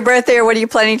drinking for your birthday, or what are you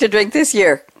planning to drink this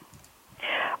year?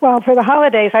 Well, for the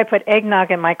holidays, I put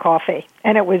eggnog in my coffee,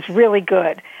 and it was really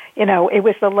good. You know, it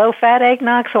was the low-fat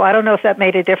eggnog, so I don't know if that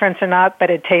made a difference or not, but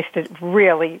it tasted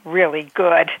really, really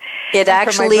good. It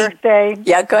actually... For my birthday...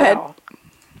 Yeah, go ahead. Well,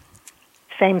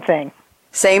 same thing.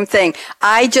 Same thing.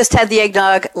 I just had the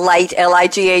eggnog light,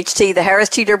 L-I-G-H-T, the Harris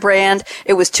Teeter brand.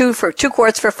 It was 2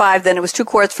 quarts for $5, then it was 2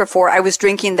 quarts for $4. I was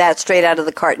drinking that straight out of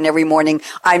the carton every morning.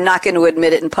 I'm not going to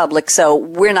admit it in public, so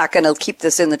we're not going to keep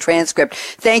this in the transcript.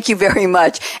 Thank you very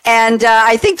much. And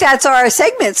I think that's our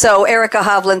segment. So Erika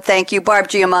Hovland, thank you. Barb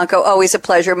Giamanco, always a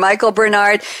pleasure. Michael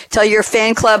Bernard, tell your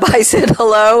fan club I said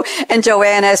hello. And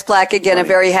Joanne S. Black, again, a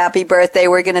very happy birthday.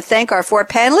 We're going to thank our 4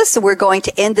 panelists, and we're going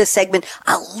to end this segment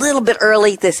a little bit early.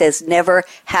 This has never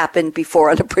happened before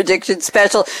on a prediction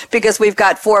special because we've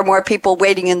got 4 more people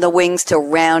waiting in the wings to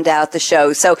round out the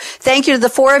show. So thank you to the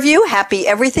 4 of you. Happy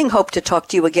everything. Hope to talk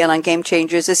to you again on Game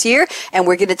Changers this year. And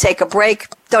we're going to take a break.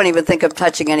 Don't even think of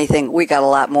touching anything. We got a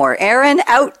lot more. Aaron,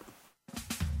 out.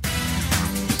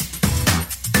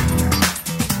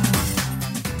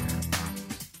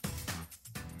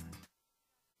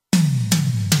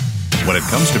 When it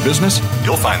comes to business,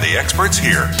 you'll find the experts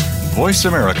here. Voice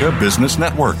America Business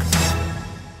Network.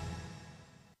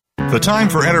 The time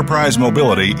for enterprise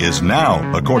mobility is now,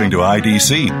 according to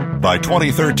IDC. By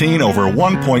 2013, over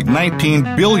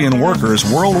 1.19 billion workers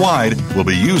worldwide will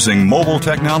be using mobile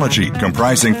technology,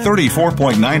 comprising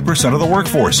 34.9% of the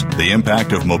workforce. The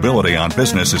impact of mobility on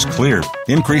business is clear.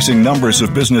 Increasing numbers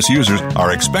of business users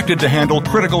are expected to handle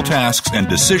critical tasks and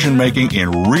decision-making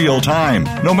in real time,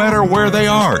 no matter where they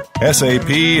are. SAP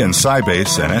and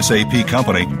Sybase, an SAP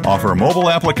company, offer mobile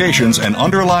applications and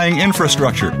underlying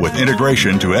infrastructure with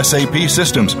integration to SAP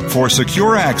systems for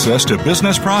secure access to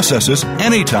business processes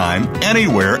anytime,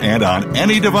 anywhere, and on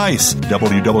any device.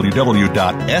 www.sap.com.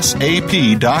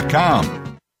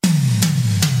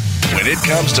 When it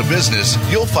comes to business,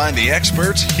 you'll find the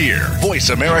experts here. Voice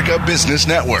America Business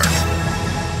Network.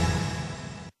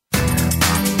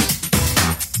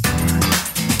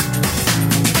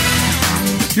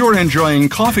 You're enjoying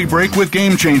Coffee Break with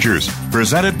Game Changers,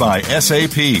 presented by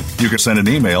SAP. You can send an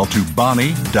email to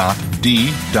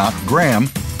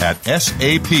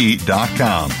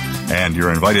bonnie.d.graham@sap.com. And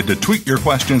you're invited to tweet your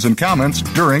questions and comments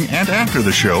during and after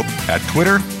the show at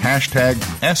Twitter,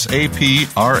 #SAPRADIO.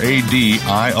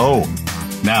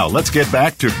 Now, let's get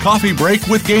back to Coffee Break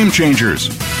with Game Changers.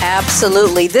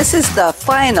 Absolutely. This is the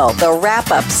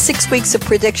wrap-up. 6 weeks of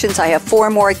predictions. I have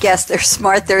 4 more guests. They're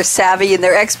smart, they're savvy, and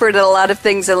they're expert at a lot of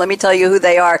things, and let me tell you who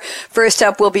they are. First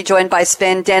up, we'll be joined by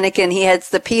Sven Denecken. He heads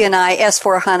the P&I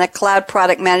S4HANA Cloud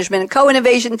Product Management and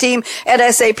Co-Innovation Team at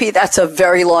SAP. That's a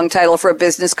very long title for a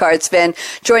business card, Sven.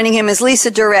 Joining him is Lisa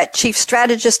Durrett, Chief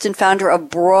Strategist and founder of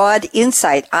Broad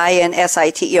Insite,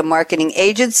 INSITE, a marketing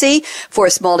agency for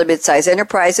small to mid-sized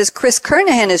enterprises. Chris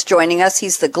Kernaghan is joining us.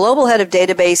 He's the Global Head of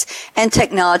Database and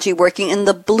Technology working in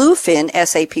the Bluefin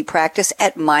SAP practice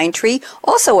at Mindtree,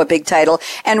 also a big title.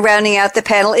 And rounding out the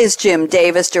panel is Jim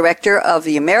Davis, Director of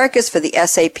the Americas for the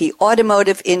SAP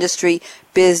Automotive Industry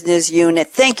Business Unit.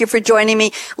 Thank you for joining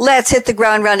me. Let's hit the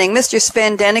ground running. Mr.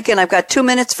 Sven Denecken, I've got 2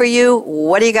 minutes for you.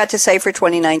 What do you got to say for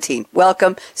 2019?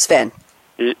 Welcome, Sven.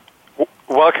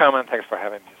 Welcome, and thanks for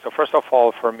having me. So first of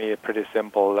all, for me, pretty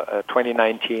simple.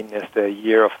 2019 is the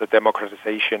year of the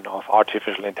democratization of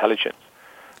artificial intelligence.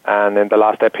 And in the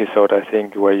last episode, I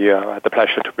think, where you had the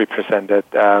pleasure to be presented,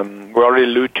 we already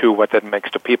allude to what that makes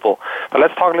to people. But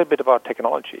let's talk a little bit about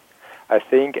technology. I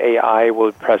think AI will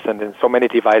be present in so many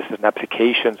devices and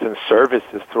applications and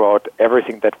services throughout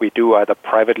everything that we do, either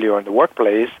privately or in the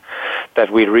workplace, that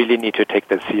we really need to take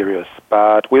that serious.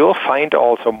 But we will find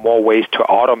also more ways to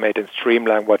automate and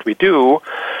streamline what we do,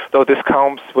 though this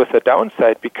comes with a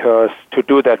downside because to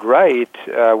do that right,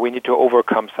 we need to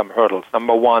overcome some hurdles.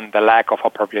 Number one, the lack of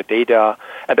appropriate data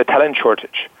and the talent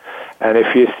shortage. And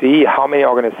if you see how many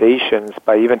organizations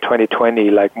by even 2020,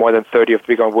 like more than 30 of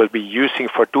bigger, will be using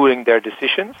for doing their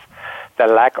decisions, the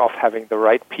lack of having the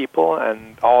right people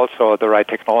and also the right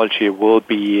technology will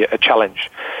be a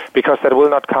challenge because that will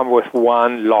not come with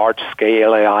one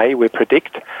large-scale AI, we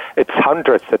predict. It's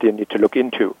hundreds that you need to look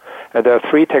into. And there are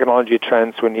 3 technology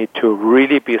trends we need to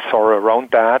really be thorough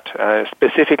around that,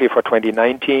 specifically for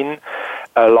 2019.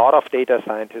 A lot of data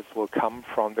scientists will come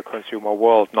from the consumer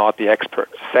world, not the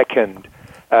experts. Second,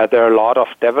 there are a lot of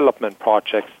development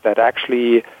projects that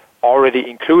actually already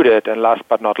included, and last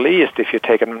but not least, if you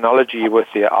take an analogy with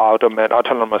the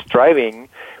autonomous driving,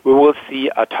 we will see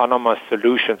autonomous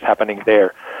solutions happening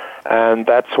there. And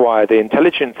that's why the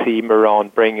intelligent theme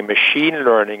around bringing machine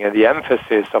learning and the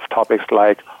emphasis of topics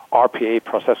like RPA,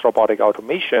 process robotic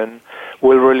automation,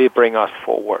 will really bring us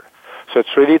forward. So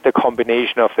it's really the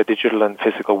combination of the digital and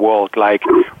physical world. Like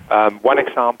one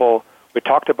example, we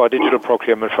talked about digital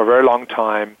procurement for a very long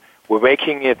time. We're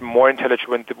making it more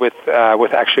intelligent with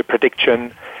actually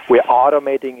prediction. We're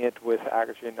automating it with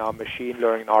actually now machine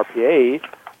learning and RPA.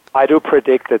 I do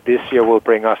predict that this year will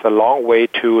bring us a long way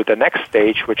to the next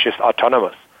stage, which is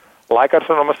autonomous. Like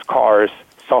autonomous cars,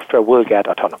 software will get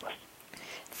autonomous.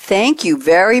 Thank you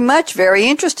very much. Very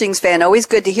interesting, Sven. Always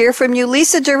good to hear from you.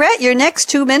 Lisa Durrett, your next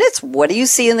 2 minutes. What do you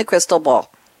see in the crystal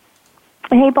ball?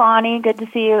 Hey, Bonnie. Good to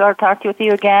see you or talk with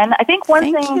you again. I think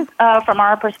one thing from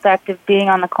our perspective, being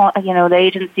on the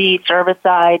agency service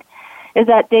side, is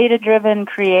that data-driven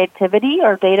creativity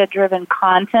or data-driven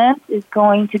content is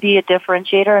going to be a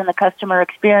differentiator in the customer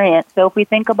experience. So if we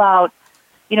think about,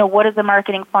 what does the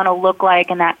marketing funnel look like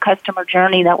and that customer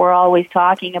journey that we're always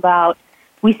talking about,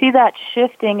 we see that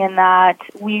shifting in that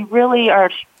we really are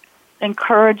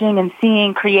encouraging and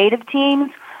seeing creative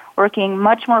teams working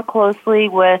much more closely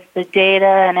with the data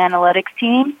and analytics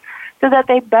team so that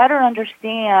they better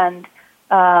understand,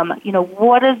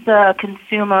 what does the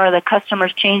consumer, the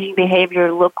customer's changing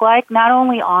behavior look like, not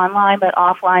only online but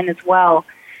offline as well.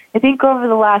 I think over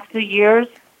the last few years,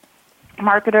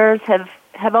 marketers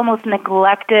have almost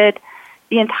neglected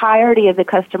the entirety of the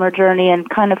customer journey and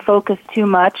kind of focused too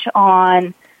much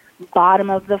on bottom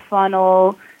of the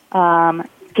funnel,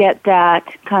 get that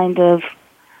kind of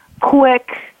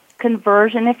quick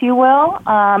conversion, if you will,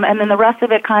 and then the rest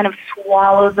of it kind of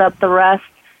swallows up the rest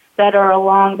that are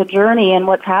along the journey. And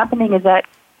what's happening is that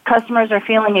customers are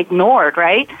feeling ignored,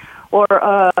 right,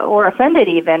 or offended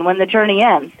even when the journey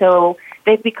ends. So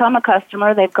they've become a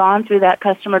customer, they've gone through that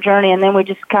customer journey, and then we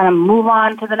just kind of move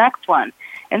on to the next one.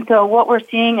 And so what we're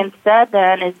seeing instead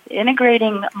then is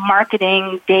integrating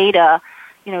marketing data,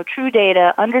 true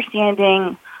data,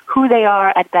 understanding who they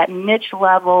are at that niche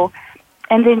level,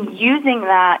 and then using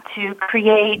that to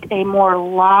create a more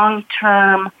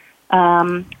long-term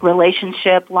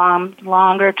relationship,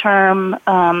 longer-term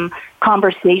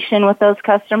conversation with those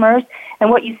customers. And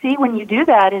what you see when you do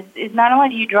that is not only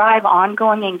do you drive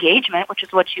ongoing engagement, which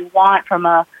is what you want from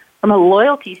a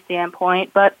loyalty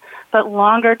standpoint, but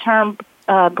longer-term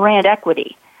brand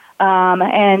equity.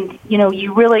 And,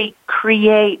 you really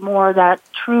create more of that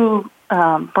true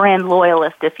brand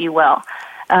loyalist, if you will.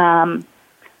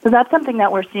 So that's something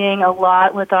that we're seeing a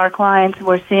lot with our clients.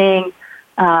 We're seeing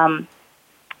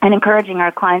and encouraging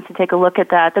our clients to take a look at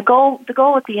that. The goal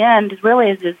at the end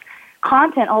is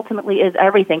content ultimately is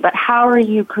everything, but how are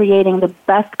you creating the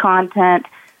best content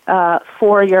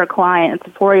for your clients,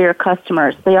 for your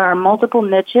customers? There are multiple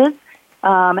niches,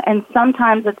 and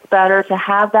sometimes it's better to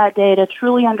have that data,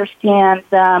 truly understand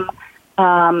them,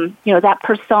 that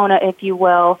persona, if you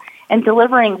will, and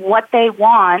delivering what they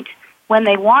want when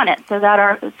they want it, so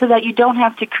that you don't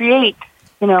have to create,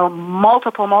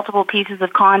 multiple pieces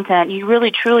of content. You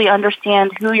really truly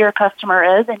understand who your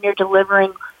customer is, and you're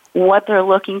delivering what they're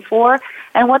looking for.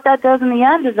 And what that does in the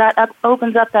end is that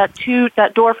opens up that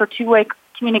door for two-way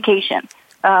communication,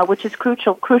 which is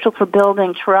crucial for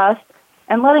building trust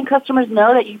and letting customers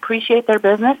know that you appreciate their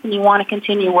business and you want to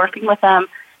continue working with them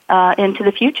into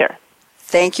the future.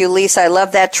 Thank you, Lisa. I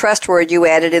love that trust word you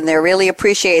added in there. Really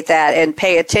appreciate that. And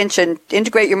pay attention,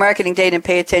 integrate your marketing data and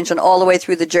pay attention all the way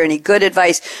through the journey. Good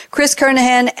advice. Chris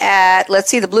Kernaghan at,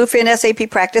 the Bluefin SAP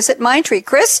practice at Mindtree.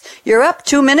 Chris, you're up.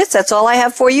 2 minutes. That's all I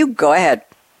have for you. Go ahead.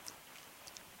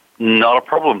 Not a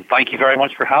problem. Thank you very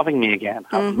much for having me again.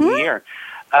 Happy New Year.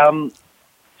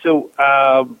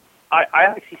 I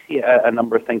actually see a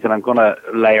number of things, and I'm going to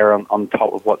layer on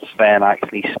top of what Sven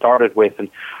actually started with. And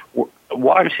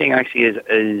what I'm seeing actually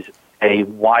is a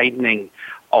widening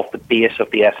of the base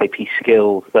of the SAP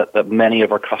skills that many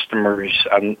of our customers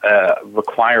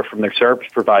require from their service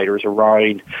providers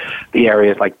around the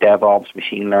areas like DevOps,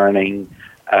 machine learning,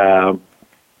 and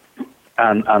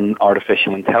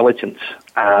artificial intelligence.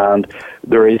 And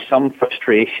there is some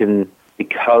frustration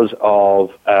because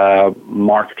of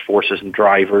market forces and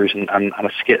drivers and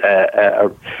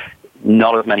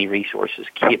not as many resources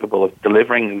capable of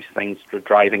delivering those things,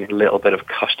 driving a little bit of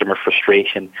customer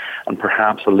frustration and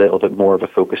perhaps a little bit more of a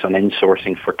focus on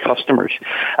insourcing for customers.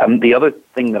 The other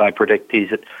thing that I predict is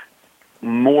that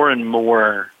more and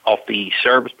more of the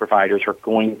service providers are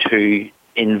going to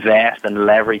invest and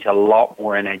leverage a lot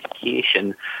more in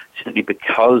education simply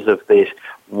because of this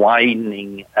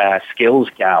widening skills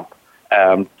gap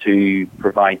to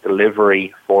provide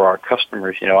delivery for our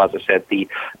customers. You know, as I said, the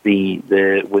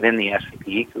within the SAP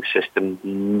ecosystem,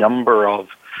 number of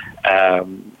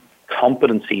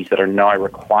competencies that are now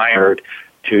required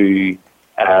to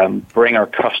bring our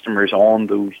customers on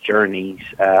those journeys,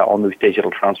 on those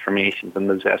digital transformations and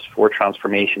those S4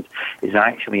 transformations is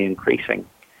actually increasing.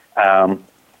 A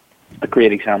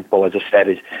great example, as I said,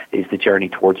 is the journey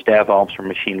towards DevOps or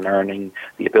machine learning,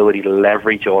 the ability to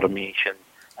leverage automation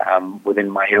within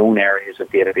my own areas of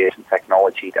database and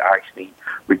technology to actually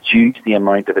reduce the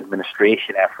amount of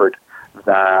administration effort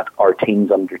that our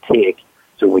teams undertake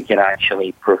so we can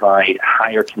actually provide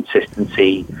higher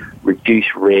consistency,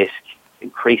 reduce risk,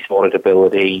 increase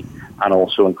auditability, and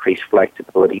also increase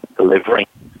flexibility in delivery.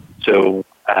 So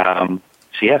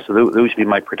those would be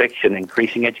my prediction: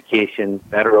 increasing education,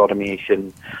 better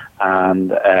automation,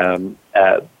 and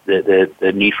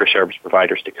the need for service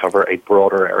providers to cover a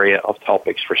broader area of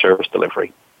topics for service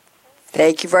delivery.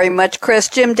 Thank you very much, Chris.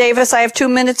 Jim Davis, I have 2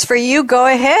 minutes for you. Go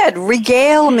ahead.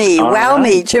 Regale me. All wow right.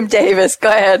 me, Jim Davis. Go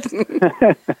ahead.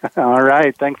 All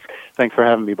right. Thanks for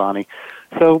having me, Bonnie.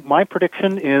 So my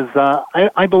prediction is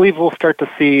I believe we'll start to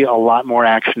see a lot more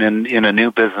action in a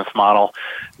new business model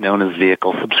known as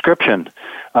vehicle subscription.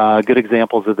 Good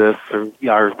examples of this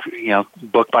are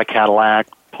Book by Cadillac,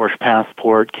 Porsche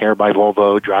Passport, Care by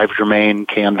Volvo, Drive Germain,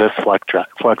 Canvas, Flex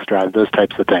Drive, those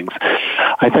types of things.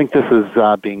 I think this is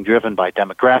being driven by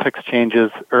demographics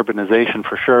changes, urbanization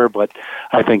for sure, but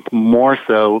I think more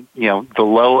so, the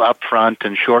low upfront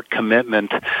and short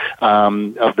commitment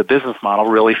of the business model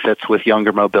really fits with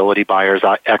younger mobility buyers'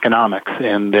 economics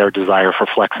and their desire for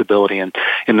flexibility in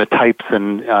the types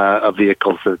of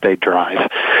vehicles that they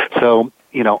drive. So,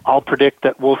 I'll predict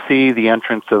that we'll see the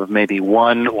entrance of maybe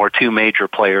one or two major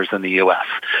players in the U.S.,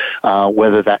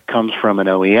 whether that comes from an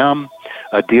OEM,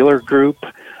 a dealer group,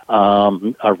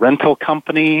 a rental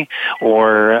company,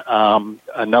 or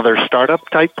another startup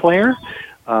type player.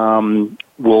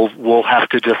 We'll have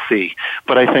to just see.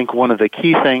 But I think one of the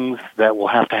key things that will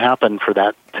have to happen for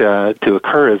that to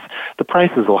occur is the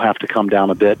prices will have to come down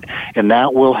a bit, and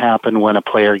that will happen when a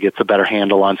player gets a better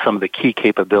handle on some of the key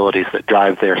capabilities that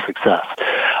drive their success.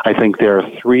 I think there are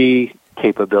three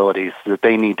capabilities that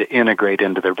they need to integrate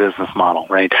into their business model,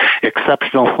 right?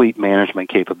 Exceptional fleet management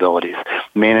capabilities,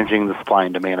 managing the supply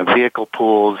and demand of vehicle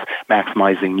pools,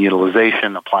 maximizing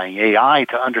utilization, applying AI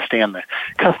to understand the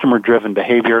customer-driven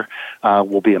behavior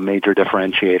will be a major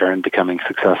differentiator in becoming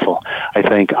successful. I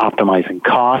think optimizing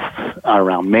costs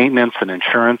around maintenance and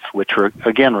insurance, which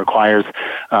again requires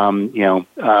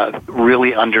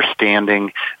really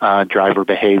understanding driver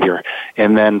behavior.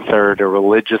 And then third, a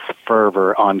religious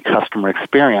fervor on customer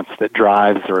experience that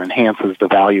drives or enhances the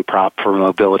value prop for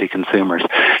mobility consumers.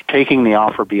 Taking the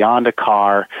offer beyond a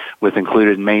car with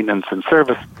included maintenance and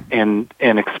service and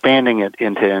expanding it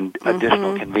into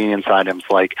additional convenience items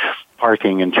like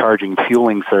parking and charging,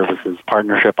 fueling services,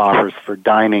 partnership offers for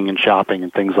dining and shopping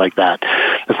and things like that.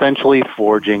 Essentially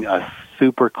forging a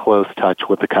super close touch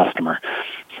with the customer.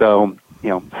 So,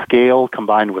 scale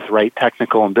combined with right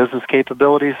technical and business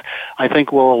capabilities, I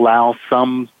think will allow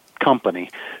some company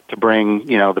to bring,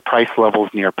 the price levels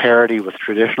near parity with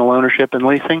traditional ownership and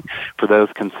leasing for those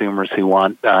consumers who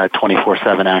want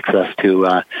 24/7 access to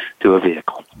a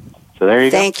vehicle. So there you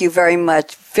go. Thank you very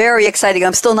much. Very exciting.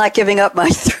 I'm still not giving up my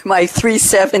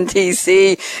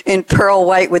 370Z in pearl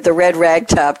white with the red rag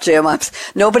top, Jim.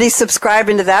 Nobody's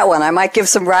subscribing to that one. I might give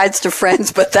some rides to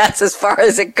friends, but that's as far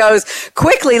as it goes.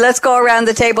 Quickly, let's go around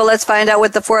the table. Let's find out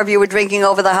what the four of you were drinking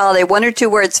over the holiday. One or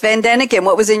two words. Sven Denecken,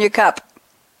 what was in your cup?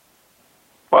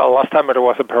 Well, last time it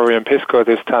was a Peruvian pisco.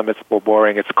 This time it's more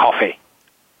boring. It's coffee.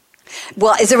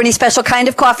 Well, is there any special kind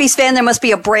of coffee, Sven? There must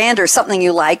be a brand or something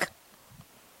you like.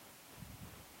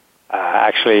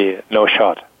 Actually, no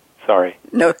shot. Sorry.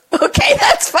 No. Okay,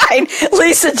 that's fine.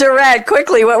 Lisa Durrett,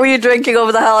 quickly, what were you drinking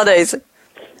over the holidays?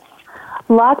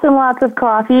 Lots and lots of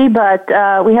coffee, but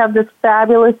we have this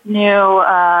fabulous new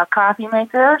coffee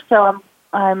maker, so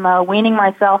I'm weaning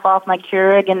myself off my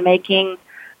Keurig and making,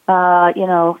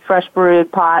 fresh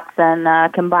brewed pots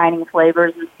and combining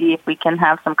flavors and see if we can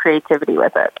have some creativity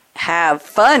with it. Have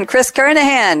fun. Chris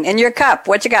Kernaghan, in your cup,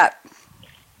 what you got?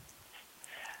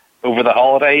 Over the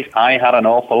holidays, I had an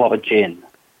awful lot of gin.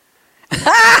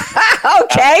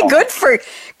 Okay, good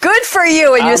for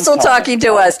you, and you're still talking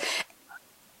to us.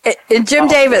 And Jim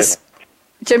Davis,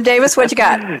 what you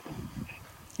got?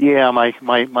 Yeah,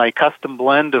 my custom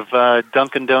blend of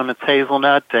Dunkin' Donuts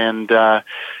hazelnut and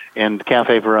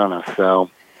Cafe Verona.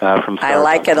 So from Starbucks. I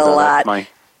like it a lot.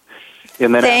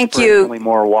 And then thank you.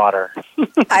 More water.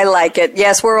 I like it.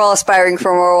 Yes, we're all aspiring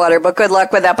for more water, but good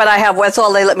luck with that. But I have what's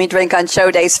all they let me drink on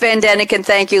show day. Sven Denecken,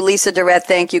 thank you. Lisa Durrett,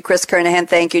 thank you. Chris Kernaghan,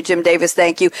 thank you. Jim Davis,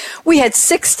 thank you. We had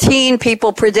 16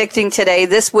 people predicting today.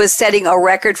 This was setting a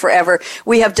record forever.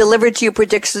 We have delivered to you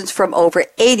predictions from over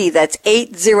 80. That's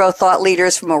 80 thought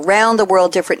leaders from around the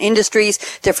world, different industries,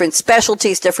 different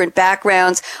specialties, different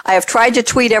backgrounds. I have tried to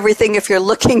tweet everything. If you're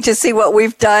looking to see what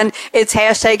we've done, it's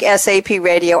hashtag SAP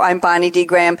Radio. I'm Bonnie D.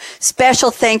 Graham.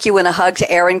 Special thank you and a hug to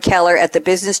Aaron Keller at the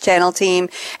Business Channel team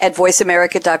at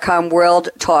VoiceAmerica.com World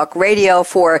Talk Radio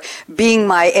for being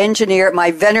my engineer,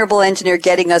 my venerable engineer,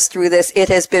 getting us through this. It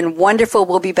has been wonderful.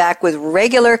 We'll be back with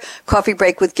regular Coffee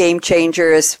Break with Game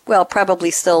Changers. Well, probably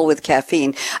still with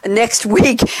caffeine. Next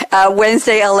week,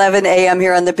 Wednesday, 11 a.m.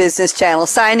 here on the Business Channel.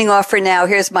 Signing off for now.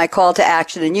 Here's my call to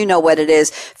action, and you know what it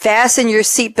is. Fasten your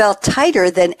seatbelt tighter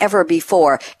than ever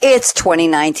before. It's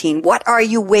 2019. What are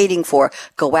you waiting for?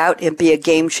 Go out and be a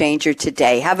game changer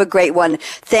today. Have a great one.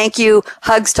 Thank you.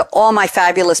 Hugs to all my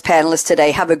fabulous panelists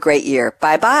today. Have a great year.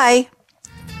 Bye-bye.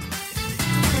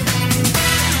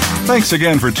 Thanks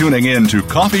again for tuning in to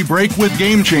Coffee Break with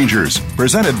Game Changers,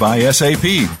 presented by SAP.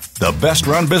 The best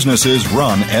run businesses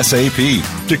run SAP.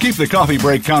 To keep the Coffee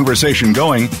Break conversation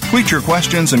going, tweet your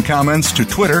questions and comments to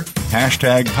Twitter,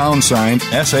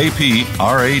 #SAP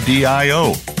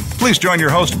RADIO. Please join your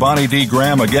host, Bonnie D.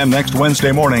 Graham, again next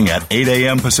Wednesday morning at 8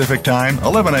 a.m. Pacific Time,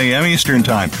 11 a.m. Eastern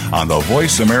Time on the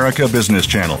Voice America Business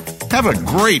Channel. Have a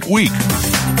great week.